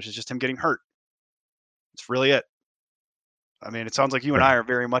position, which is just him getting hurt. That's really it. I mean, it sounds like you and I are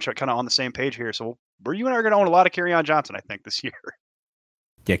very much kind of on the same page here. So you and I are going to own a lot of Kerryon Johnson, I think, this year.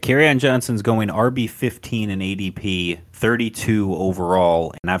 Yeah, Kerryon Johnson's going RB15 in ADP, 32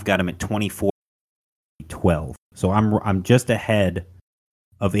 overall, and I've got him at 24, 12. So I'm just ahead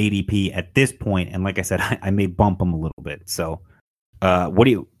of ADP at this point, and like I said, I may bump him a little bit. So, what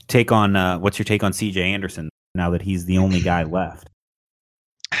do you take on? What's your take on C.J. Anderson now that he's the only guy left?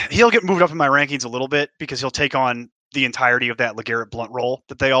 He'll get moved up in my rankings a little bit because he'll take on the entirety of that LeGarrette Blount role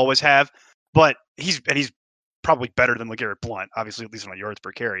that they always have. But he's probably better than LeGarrette Blount, obviously, at least on a yards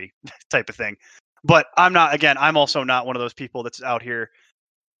per carry type of thing. But I'm also not one of those people that's out here.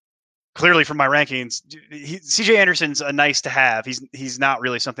 Clearly from my rankings, CJ Anderson's a nice to have. He's not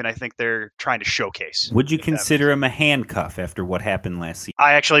really something I think they're trying to showcase. Would you consider him a handcuff after what happened last season?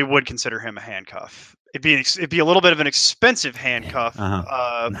 I actually would consider him a handcuff. It'd be a little bit of an expensive handcuff.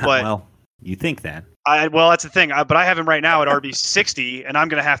 But well, you think that? That's the thing. But I have him right now at RB60, and I'm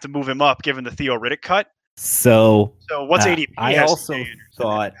going to have to move him up given the Theo Riddick cut. So what's ADP? I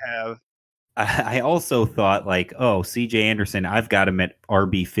also thought like, oh, C.J. Anderson, I've got him at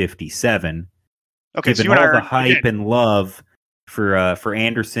RB57. Okay, given all the hype and love for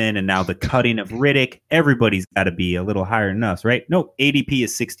Anderson, and now the cutting of Riddick, everybody's got to be a little higher than us, right? No, ADP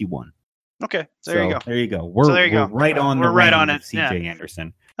is 61. Okay, so there you go. There you go. We're right on the right on range it. of CJ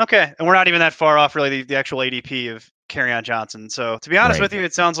Anderson. Okay, and we're not even that far off, really, the actual ADP of Kerryon Johnson. So, to be honest with you,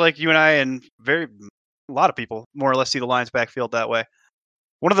 it sounds like you and I and a lot of people more or less see the Lions backfield that way.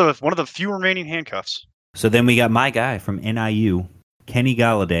 One of the few remaining handcuffs. So then we got my guy from NIU, Kenny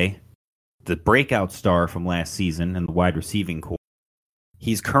Golladay, the breakout star from last season in the wide receiving corps.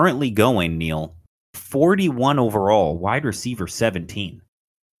 He's currently going, Neil, 41 overall, wide receiver 17.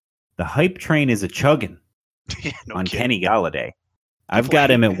 The hype train is a chugging on Kenny Golladay. I've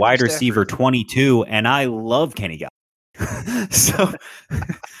got him at wide receiver 22, and I love Kenny Golladay. So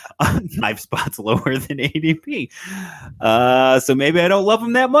 5 spots lower than ADP. So maybe I don't love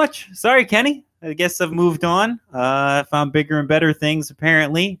him that much. Sorry, Kenny. I guess I've moved on. I found bigger and better things,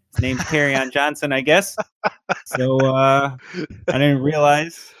 apparently. His name's Kerryon Johnson, I guess. So I didn't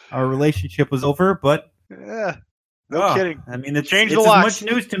realize our relationship was over, but... Yeah, no kidding. I mean, it's as much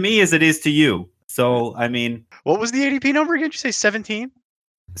news to me as it is to you. So, I mean... What was the ADP number again? Did you say 17?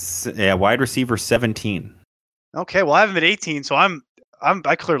 Yeah, wide receiver 17. Okay, well, I have him at 18, so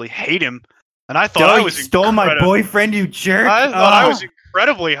I clearly hate him. And I thought I was... You stole my boyfriend, you jerk! I thought I was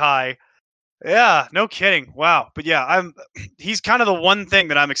incredibly high. Yeah, no kidding. Wow. But yeah, he's kind of the one thing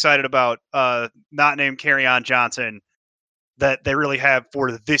that I'm excited about, not named Kerryon Johnson, that they really have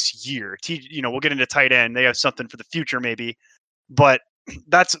for this year. We'll get into tight end. They have something for the future maybe, but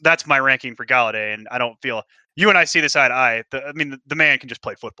that's my ranking for Golladay, and I don't feel you and I see this eye to eye. The man can just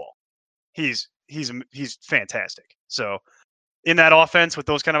play football. He's fantastic. So in that offense with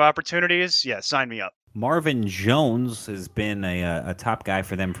those kind of opportunities, yeah, sign me up. Marvin Jones has been a top guy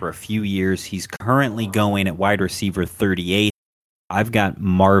for them for a few years. He's currently going at wide receiver 38. I've got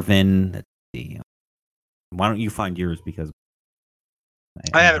Marvin. Let's see. Why don't you find yours? Because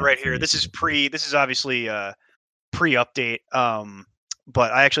I have it right here. This is obviously pre-update.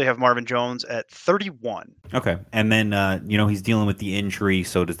 But I actually have Marvin Jones at 31. Okay. And then, he's dealing with the injury.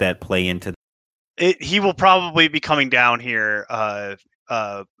 So does that play into it? He will probably be coming down here,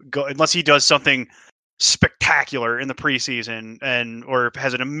 unless he does something spectacular in the preseason or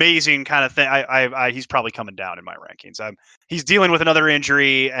has an amazing kind of thing. He's probably coming down in my rankings. He's dealing with another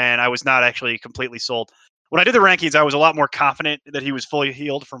injury, and I was not actually completely sold. When I did the rankings, I was a lot more confident that he was fully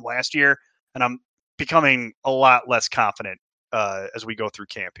healed from last year, and I'm becoming a lot less confident as we go through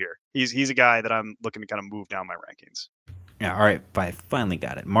camp here. He's a guy that I'm looking to kind of move down my rankings. Yeah, all right. I finally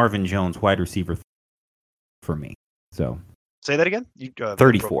got it. Marvin Jones, wide receiver for me. So say that again.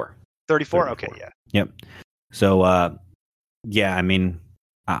 34. 34? Okay, yeah. Yep. So, I mean,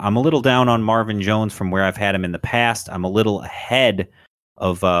 I'm a little down on Marvin Jones from where I've had him in the past. I'm a little ahead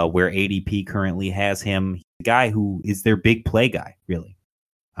of where ADP currently has him. He's the guy who is their big play guy, really.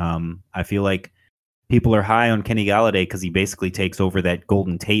 I feel like people are high on Kenny Golladay because he basically takes over that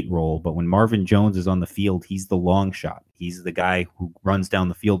Golden Tate role. But when Marvin Jones is on the field, he's the long shot. He's the guy who runs down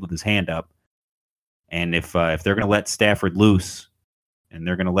the field with his hand up. And if they're going to let Stafford loose and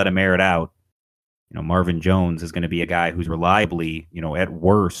they're going to let him air it out, Marvin Jones is going to be a guy who's reliably, at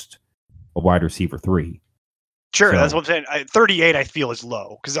worst, a wide receiver 3. Sure, that's what I'm saying. 38 I feel is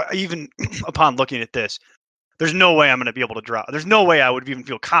low because even upon looking at this, there's no way I'm going to be able to drop. There's no way I would even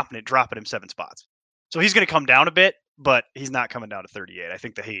feel confident dropping him 7 spots. So he's going to come down a bit, but he's not coming down to 38. I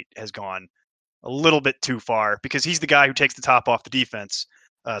think the hate has gone a little bit too far because he's the guy who takes the top off the defense,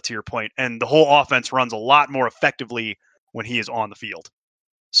 to your point, and the whole offense runs a lot more effectively when he is on the field.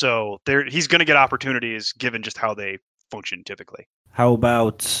 So he's going to get opportunities given just how they function typically. How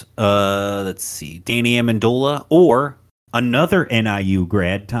about, let's see, Danny Amendola or another NIU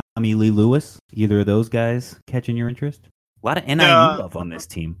grad, Tommy Lee Lewis? Either of those guys catching your interest? A lot of NIU love on this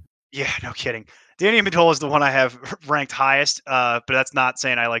team. Yeah, no kidding. Danny Amendola is the one I have ranked highest, but that's not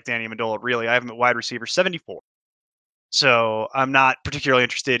saying I like Danny Amendola, really. I have him at wide receiver 74. So I'm not particularly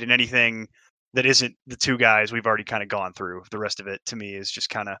interested in anything that isn't the two guys we've already kind of gone through. The rest of it, to me, is just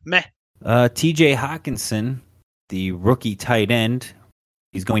kind of meh. TJ Hawkinson, the rookie tight end,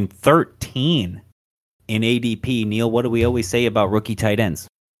 he's going 13 in ADP. Neil, what do we always say about rookie tight ends?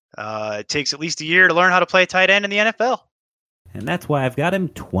 It takes at least a year to learn how to play tight end in the NFL. And that's why I've got him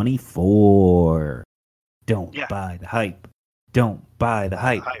 24. Don't buy the hype. Don't buy the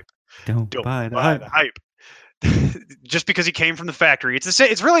hype. Don't buy the hype. Just because he came from the factory.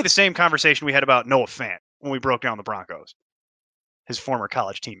 It's really the same conversation we had about Noah Fant when we broke down the Broncos. His former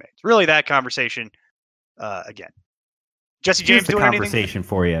college teammates. Really that conversation again. Jesse James doing anything? Here's the conversation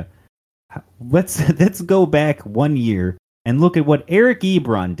for you. Let's go back 1 year and look at what Eric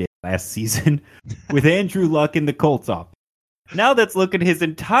Ebron did last season with Andrew Luck in the Colts offense. Now let's look at his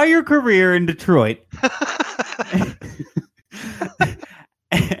entire career in Detroit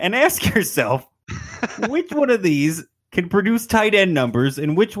and ask yourself which one of these can produce tight end numbers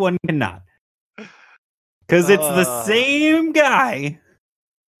and which one cannot. Because it's the same guy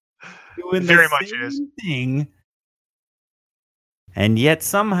doing Very the much same is. thing, and yet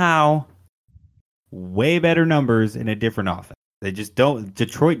somehow way better numbers in a different offense. They just don't.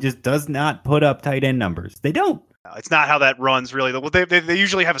 Detroit just does not put up tight end numbers. They don't. It's not how that runs, really. Well, they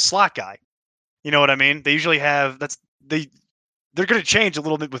usually have a slot guy. You know what I mean? They usually have they're going to change a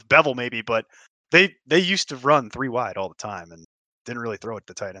little bit with Bevel maybe, but they used to run 3 wide all the time and didn't really throw it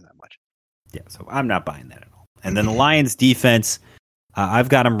to tight end that much. Yeah, so I'm not buying that at all. And then the Lions defense, I've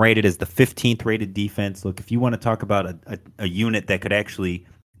got them rated as the 15th rated defense. Look, if you want to talk about a unit that could actually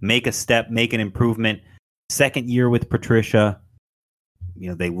make a step, make an improvement, second year with Patricia,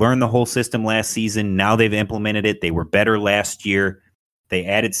 they learned the whole system last season. Now they've implemented it. They were better last year. They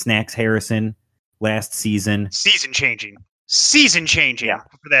added Snacks Harrison last season. Season changing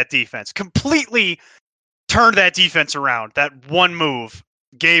for that defense. Completely turned that defense around. That one move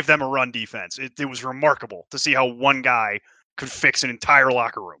gave them a run defense. It was remarkable to see how one guy could fix an entire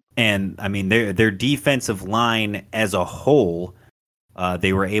locker room. And I mean, their defensive line as a whole,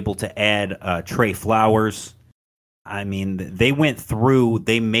 they were able to add Trey Flowers. I mean, they went through,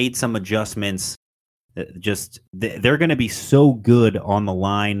 they made some adjustments. They're going to be so good on the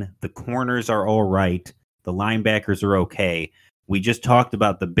line. The corners are all right. The linebackers are okay. We just talked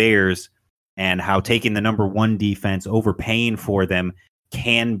about the Bears and how taking the number 1 defense, overpaying for them,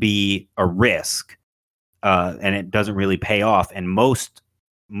 can be a risk, and it doesn't really pay off. And most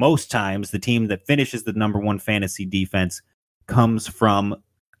times, the team that finishes the number 1 fantasy defense comes from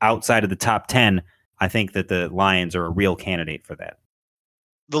outside of the top 10. I think that the Lions are a real candidate for that.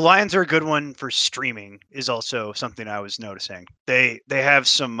 The Lions are a good one for streaming is also something I was noticing. They have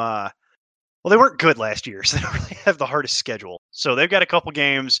some, they weren't good last year, so they don't really have the hardest schedule. So they've got a couple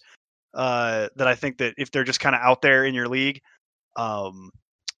games that I think that if they're just kind of out there in your league,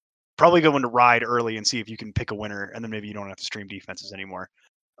 probably a good one to ride early and see if you can pick a winner, and then maybe you don't have to stream defenses anymore.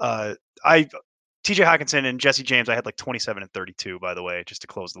 TJ Hawkinson and Jesse James, I had like 27 and 32, by the way, just to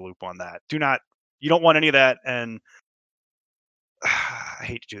close the loop on that. You don't want any of that, and I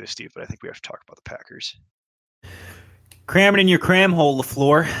hate to do this, Steve, but I think we have to talk about the Packers. Cram it in your cram hole,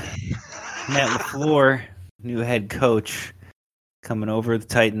 LaFleur. Matt LaFleur, new head coach, coming over, the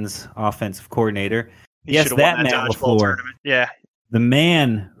Titans offensive coordinator. Yes, that Matt LaFleur. Yeah. The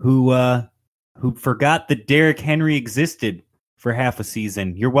man who forgot that Derrick Henry existed for half a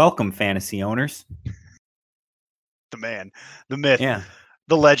season. You're welcome, fantasy owners. The man, the myth, yeah,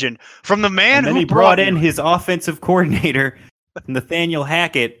 the legend. From the man and then who he brought in his offensive coordinator, Nathaniel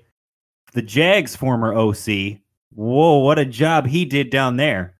Hackett, the Jags' former OC. Whoa, what a job he did down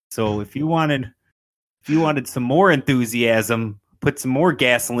there. So if you wanted some more enthusiasm, put some more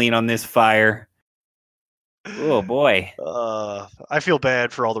gasoline on this fire. Oh boy. I feel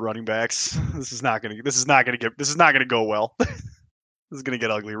bad for all the running backs. This is not gonna go well. This is gonna get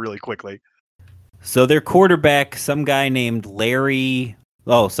ugly really quickly. So their quarterback, some guy named Aaron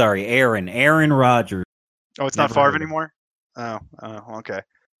Rodgers. Oh, it's not Favre anymore? Oh, okay. Let's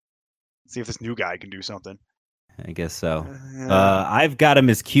see if this new guy can do something. I guess so. I've got him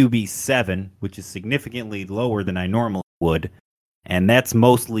as QB7, which is significantly lower than I normally would. And that's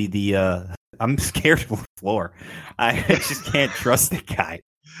mostly I'm scared of LaFleur. I just can't trust the guy.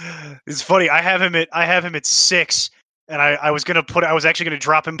 It's funny. I have him at 6, and I was actually gonna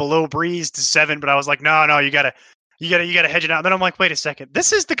drop him below Breeze to 7, but I was like, no, you gotta hedge it out. And then I'm like, wait a second,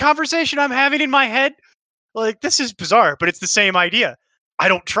 this is the conversation I'm having in my head. Like, this is bizarre, but it's the same idea. I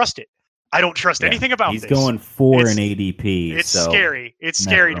don't trust it. I don't trust anything about this. He's going 4 in ADP. It's scary. It's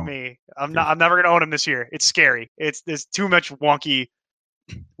scary to me. I'm never going to own him this year. It's scary. There's too much wonky.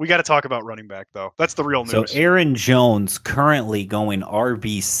 We got to talk about running back, though. That's the real news. So Aaron Jones currently going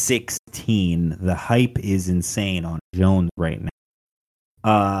RB16. The hype is insane on Jones right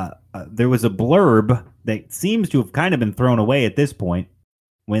now. There was a blurb that seems to have kind of been thrown away at this point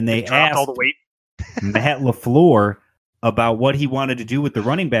when they asked all the weight. Matt LaFleur about what he wanted to do with the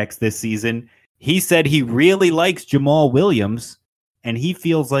running backs this season. He said he really likes Jamal Williams, and he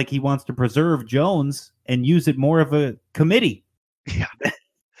feels like he wants to preserve Jones and use it more of a committee. Yeah.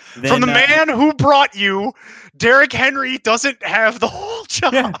 From the man who brought you, Derrick Henry doesn't have the whole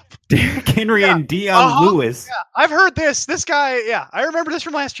job. Yeah. Derrick Henry and Dion Lewis. Yeah. I've heard this. This guy, I remember this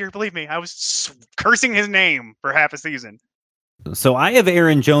from last year. Believe me, I was cursing his name for half a season. So I have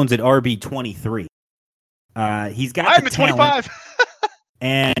Aaron Jones at RB23. He's got I'm the at 25.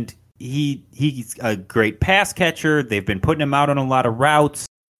 And he's a great pass catcher. They've been putting him out on a lot of routes.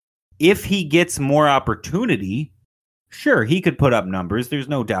 If he gets more opportunity, Sure, he could put up numbers. There's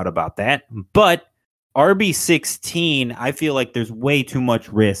no doubt about that. But RB16, I feel like there's way too much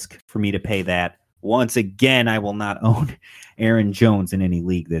risk for me to pay that. Once again, I will not own Aaron Jones in any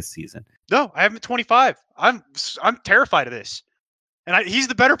league this season. No, I have him at 25. I'm terrified of this. And he's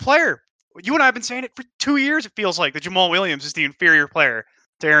the better player. You and I have been saying it for 2 years, it feels like, that Jamal Williams is the inferior player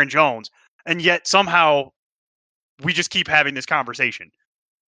to Aaron Jones. And yet somehow we just keep having this conversation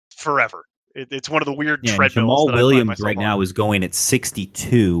forever. It's one of the weird treadmills. Jamal that Williams right now is going at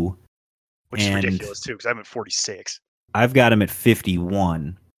 62. Which is ridiculous, too, because I'm at 46. I've got him at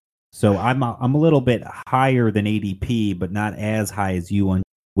 51. So I'm a little bit higher than ADP, but not as high as you on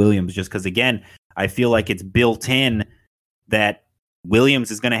Williams, just because, again, I feel like it's built in that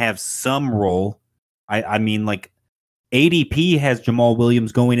Williams is going to have some role. I mean, like, ADP has Jamal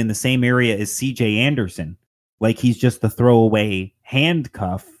Williams going in the same area as CJ Anderson. Like, he's just the throwaway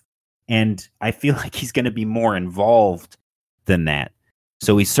handcuff. And I feel like he's going to be more involved than that.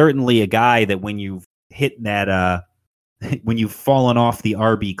 So he's certainly a guy that when you've hit that, when you've fallen off the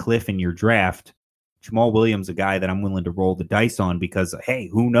RB cliff in your draft, Jamal Williams, a guy that I'm willing to roll the dice on because, hey,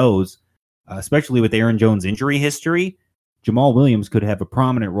 who knows? Especially with Aaron Jones' injury history, Jamal Williams could have a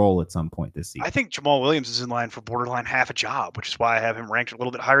prominent role at some point this season. I think Jamal Williams is in line for borderline half a job, which is why I have him ranked a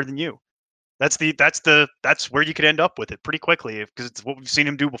little bit higher than you. That's where you could end up with it pretty quickly because it's what we've seen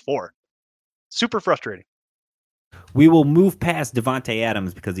him do before. Super frustrating. We will move past Devontae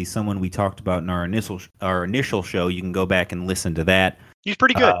Adams because he's someone we talked about in our initial show. You can go back and listen to that. He's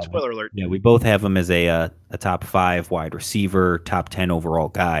pretty good. Spoiler alert. Yeah, we both have him as a top 5 wide receiver, top 10 overall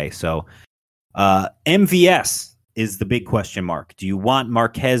guy. So MVS is the big question mark. Do you want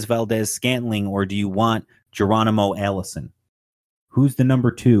Marquez Valdez-Scantling or do you want Geronimo Allison? Who's the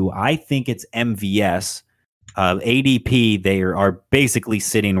number 2? I think it's MVS. ADP, they are basically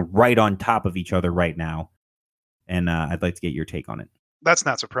sitting right on top of each other right now. And I'd like to get your take on it. That's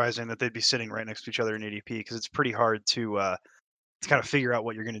not surprising that they'd be sitting right next to each other in ADP because it's pretty hard to kind of figure out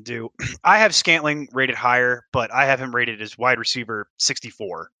what you're going to do. I have Scantling rated higher, but I have him rated as wide receiver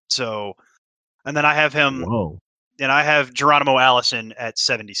 64. So, and then I have him, and I have Geronimo Allison at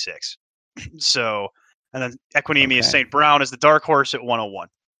 76. So, and then Equinemius St. Brown is the dark horse at 101.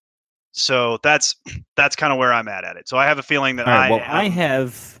 So that's kind of where I'm at it. So I have a feeling that I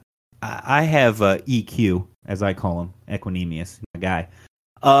have EQ, as I call him, Equinemius, my guy.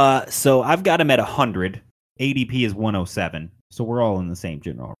 So I've got him at 100. ADP is 107. So we're all in the same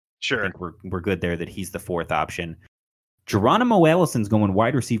general. Sure. I think we're good there that he's the 4th option. Geronimo Allison's going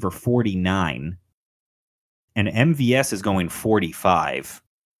wide receiver 49. And MVS is going 45.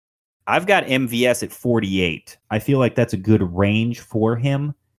 I've got MVS at 48. I feel like that's a good range for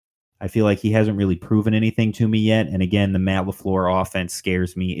him. I feel like he hasn't really proven anything to me yet. And again, the Matt LaFleur offense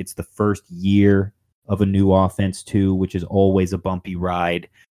scares me. It's the first year of a new offense, too, which is always a bumpy ride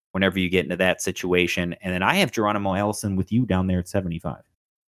whenever you get into that situation. And then I have Geronimo Allison with you down there at 75.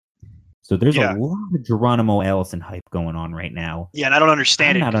 So there's a lot of Geronimo Allison hype going on right now. Yeah, and I don't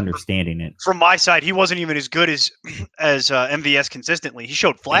understand it. I'm not understanding it. From my side, he wasn't even as good as MVS consistently. He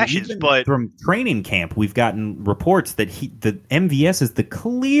showed flashes, but from training camp, we've gotten reports that the MVS is the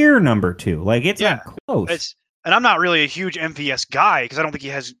clear number 2. Like it's not close. And I'm not really a huge MVS guy because I don't think he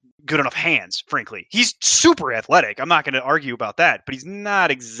has good enough hands. Frankly, he's super athletic. I'm not going to argue about that, but he's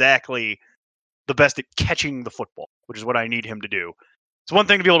not exactly the best at catching the football, which is what I need him to do. It's one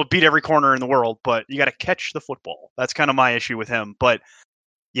thing to be able to beat every corner in the world, but you got to catch the football. That's kind of my issue with him. But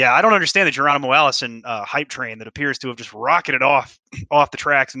yeah, I don't understand the Geronimo Allison hype train that appears to have just rocketed off the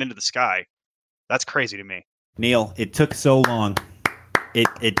tracks and into the sky. That's crazy to me. Neil, it took so long.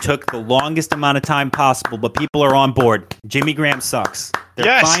 It took the longest amount of time possible, but people are on board. Jimmy Graham sucks.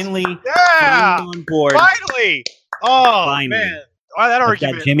 They're finally on board. Finally! Oh, man. That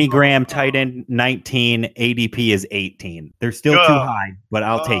argument. Jimmy Graham, tight end 19, ADP is 18. They're still too high, but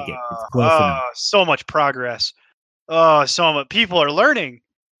I'll take it. It's close enough. So much progress. Oh, so much. People are learning.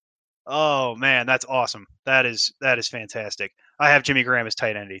 Oh man, that's awesome. That is fantastic. I have Jimmy Graham as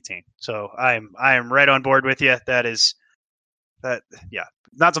tight end 18, so I am right on board with you. Not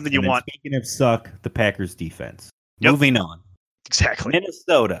something you want. Speaking of suck, the Packers defense. Yep. Moving on. Exactly.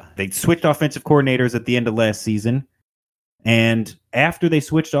 Minnesota. They switched offensive coordinators at the end of last season. And after they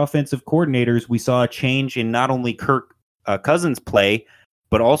switched offensive coordinators, we saw a change in not only Kirk Cousins' play,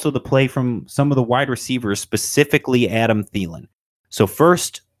 but also the play from some of the wide receivers, specifically Adam Thielen. So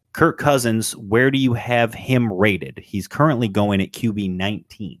first, Kirk Cousins, where do you have him rated? He's currently going at QB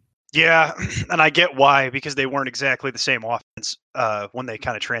 19. Yeah, and I get why, because they weren't exactly the same offense when they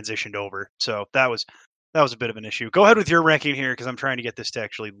kind of transitioned over. So that was a bit of an issue. Go ahead with your ranking here, because I'm trying to get this to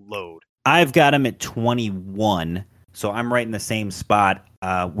actually load. I've got him at 21. So I'm right in the same spot.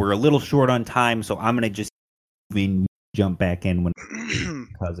 We're a little short on time, so I'm going to just jump back in when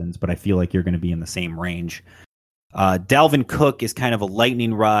Cousins, but I feel like you're going to be in the same range. Dalvin Cook is kind of a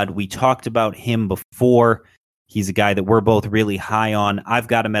lightning rod. We talked about him before. He's a guy that we're both really high on. I've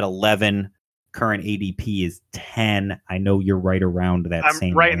got him at 11. Current ADP is 10. I know you're right around that I'm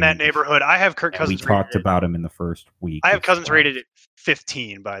same right range. in that neighborhood. I have Kirk Cousins. We talked about him in the first week. I have Cousins rated at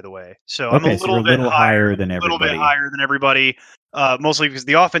 15, by the way. So okay, I'm a little, so bit higher than everybody. A little bit higher than everybody. Mostly because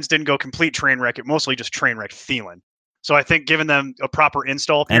the offense didn't go complete train wreck. It mostly just train wrecked Thielen. So I think giving them a proper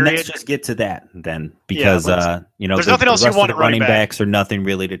install period. And let's just get to that then, because there's nothing else you want. Running backs are nothing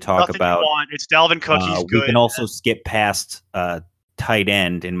really to talk about. You want. It's Dalvin Cook. He's good. We can also skip past tight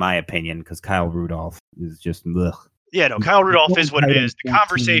end, in my opinion, because Kyle Rudolph is just ugh. Yeah, no, Kyle Rudolph is what it is. The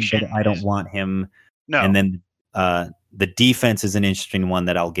conversation. I don't want him. No. And then the defense is an interesting one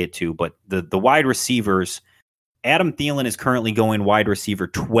that I'll get to, but the wide receivers. Adam Thielen is currently going wide receiver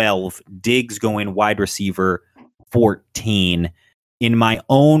 12. Diggs going wide receiver 14. In my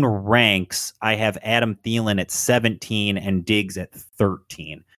own ranks, I have Adam Thielen at 17 and Diggs at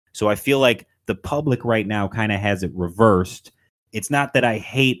 13. So I feel like the public right now kind of has it reversed. It's not that I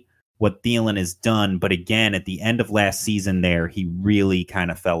hate what Thielen has done, but again, at the end of last season there, he really kind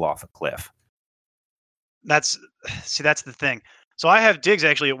of fell off a cliff. That's the thing. So I have Diggs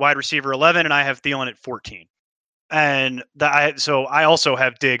actually at wide receiver 11 and I have Thielen at 14. And so I also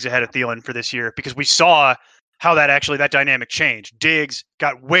have Diggs ahead of Thielen for this year because we saw how that dynamic changed. Diggs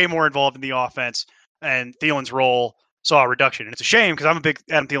got way more involved in the offense, and Thielen's role saw a reduction. And it's a shame because I'm a big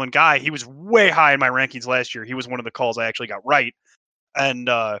Adam Thielen guy. He was way high in my rankings last year. He was one of the calls I actually got right. And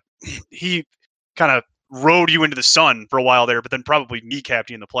he kind of rode you into the sun for a while there, but then probably kneecapped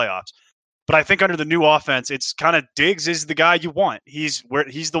you in the playoffs. But I think under the new offense, it's kind of Diggs is the guy you want. He's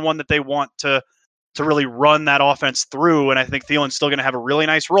the one that they want to really run that offense through. And I think Thielen's still going to have a really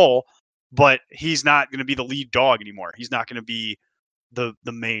nice role, but he's not going to be the lead dog anymore. He's not going to be the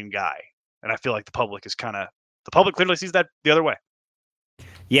main guy. And I feel like the public clearly sees that the other way.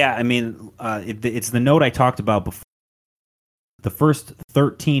 Yeah, I mean, it's the note I talked about before. The first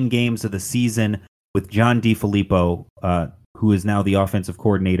 13 games of the season with John DeFilippo, who is now the offensive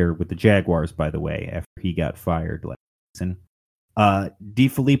coordinator with the Jaguars, by the way, after he got fired last season.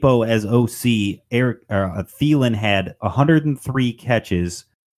 DeFilippo as OC, Thielen had 103 catches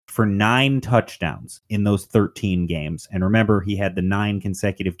for 9 touchdowns in those 13 games. And remember, he had the 9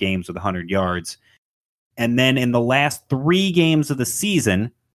 consecutive games with 100 yards. And then in the last 3 games of the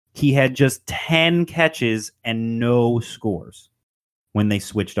season, he had just 10 catches and no scores when they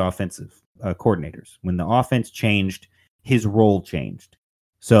switched offensive coordinators. When the offense changed, his role changed.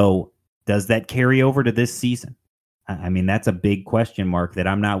 So does that carry over to this season? I mean, that's a big question mark that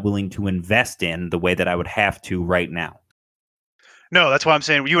I'm not willing to invest in the way that I would have to right now. No, that's why I'm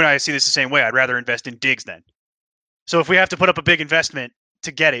saying you and I see this the same way. I'd rather invest in Diggs then. So if we have to put up a big investment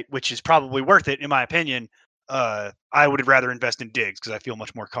to get it, which is probably worth it, in my opinion, I would rather invest in Diggs because I feel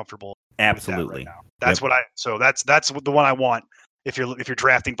much more comfortable. Absolutely. With that right now. That's the one I want. If you're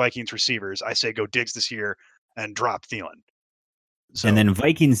drafting Vikings receivers, I say go Diggs this year and drop Thielen. So, and then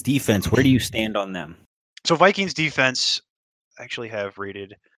Vikings defense, where do you stand on them? So Vikings defense actually have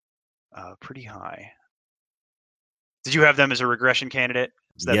rated pretty high. Did you have them as a regression candidate?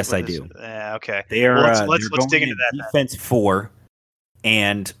 Yes, I do. Okay. They are. Well, let's dig into that. Defense 4,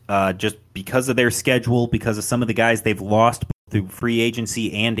 and just because of their schedule, because of some of the guys they've lost through free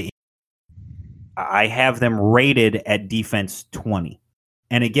agency, and I have them rated at defense 20.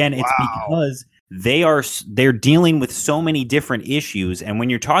 And again, it's because they're dealing with so many different issues. And when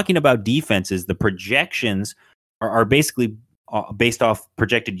you're talking about defenses, the projections are basically based off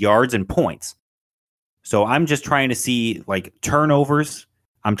projected yards and points. So I'm just trying to see like turnovers.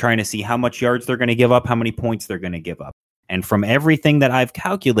 I'm trying to see how much yards they're going to give up, how many points they're going to give up. And from everything that I've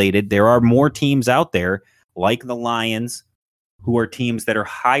calculated, there are more teams out there like the Lions who are teams that are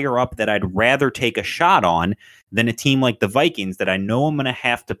higher up that I'd rather take a shot on than a team like the Vikings that I know I'm going to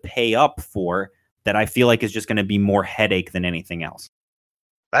have to pay up for, that I feel like is just going to be more headache than anything else.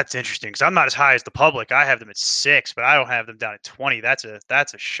 That's interesting because I'm not as high as the public. I have them at 6, but I don't have them down at 20. That's a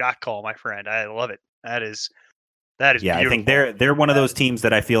shot call, my friend. I love it. That is yeah, beautiful. I think they're one of those teams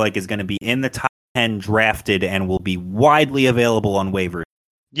that I feel like is going to be in the top 10 drafted and will be widely available on waivers.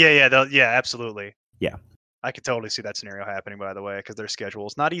 Yeah, absolutely. Yeah, I could totally see that scenario happening. By the way, because their schedule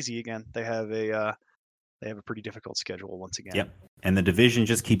is not easy. Again, they have a pretty difficult schedule once again. Yep, and the division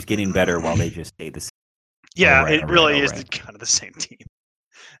just keeps getting better while they just stay the same. Yeah, it really is kind of the same team.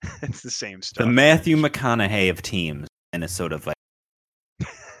 It's the same stuff. The Matthew McConaughey of teams, Minnesota Vikings.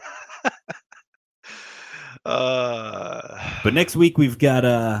 But next week we've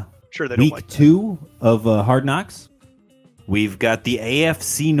got Sure, they don't week like that. 2 of Hard Knocks. We've got the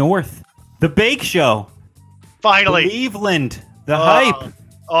AFC North, the Bake Show, Finally. Cleveland, the hype.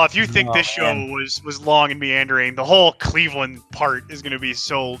 Oh, if you think this show man. was long and meandering, the whole Cleveland part is going to be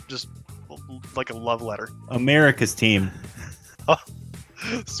so just like a love letter. America's team.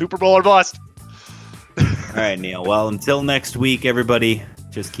 Super Bowl or bust. All right, Neil. Well, until next week, everybody,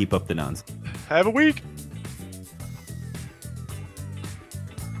 just keep up the nonsense. Have a week.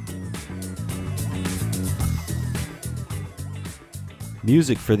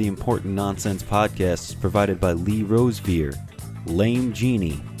 Music for the Important Nonsense podcast is provided by Lee Rosevear, Lame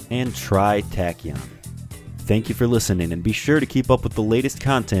Genie, and Tri Tachyon. Thank you for listening, and be sure to keep up with the latest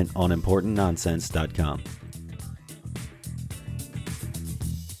content on ImportantNonsense.com.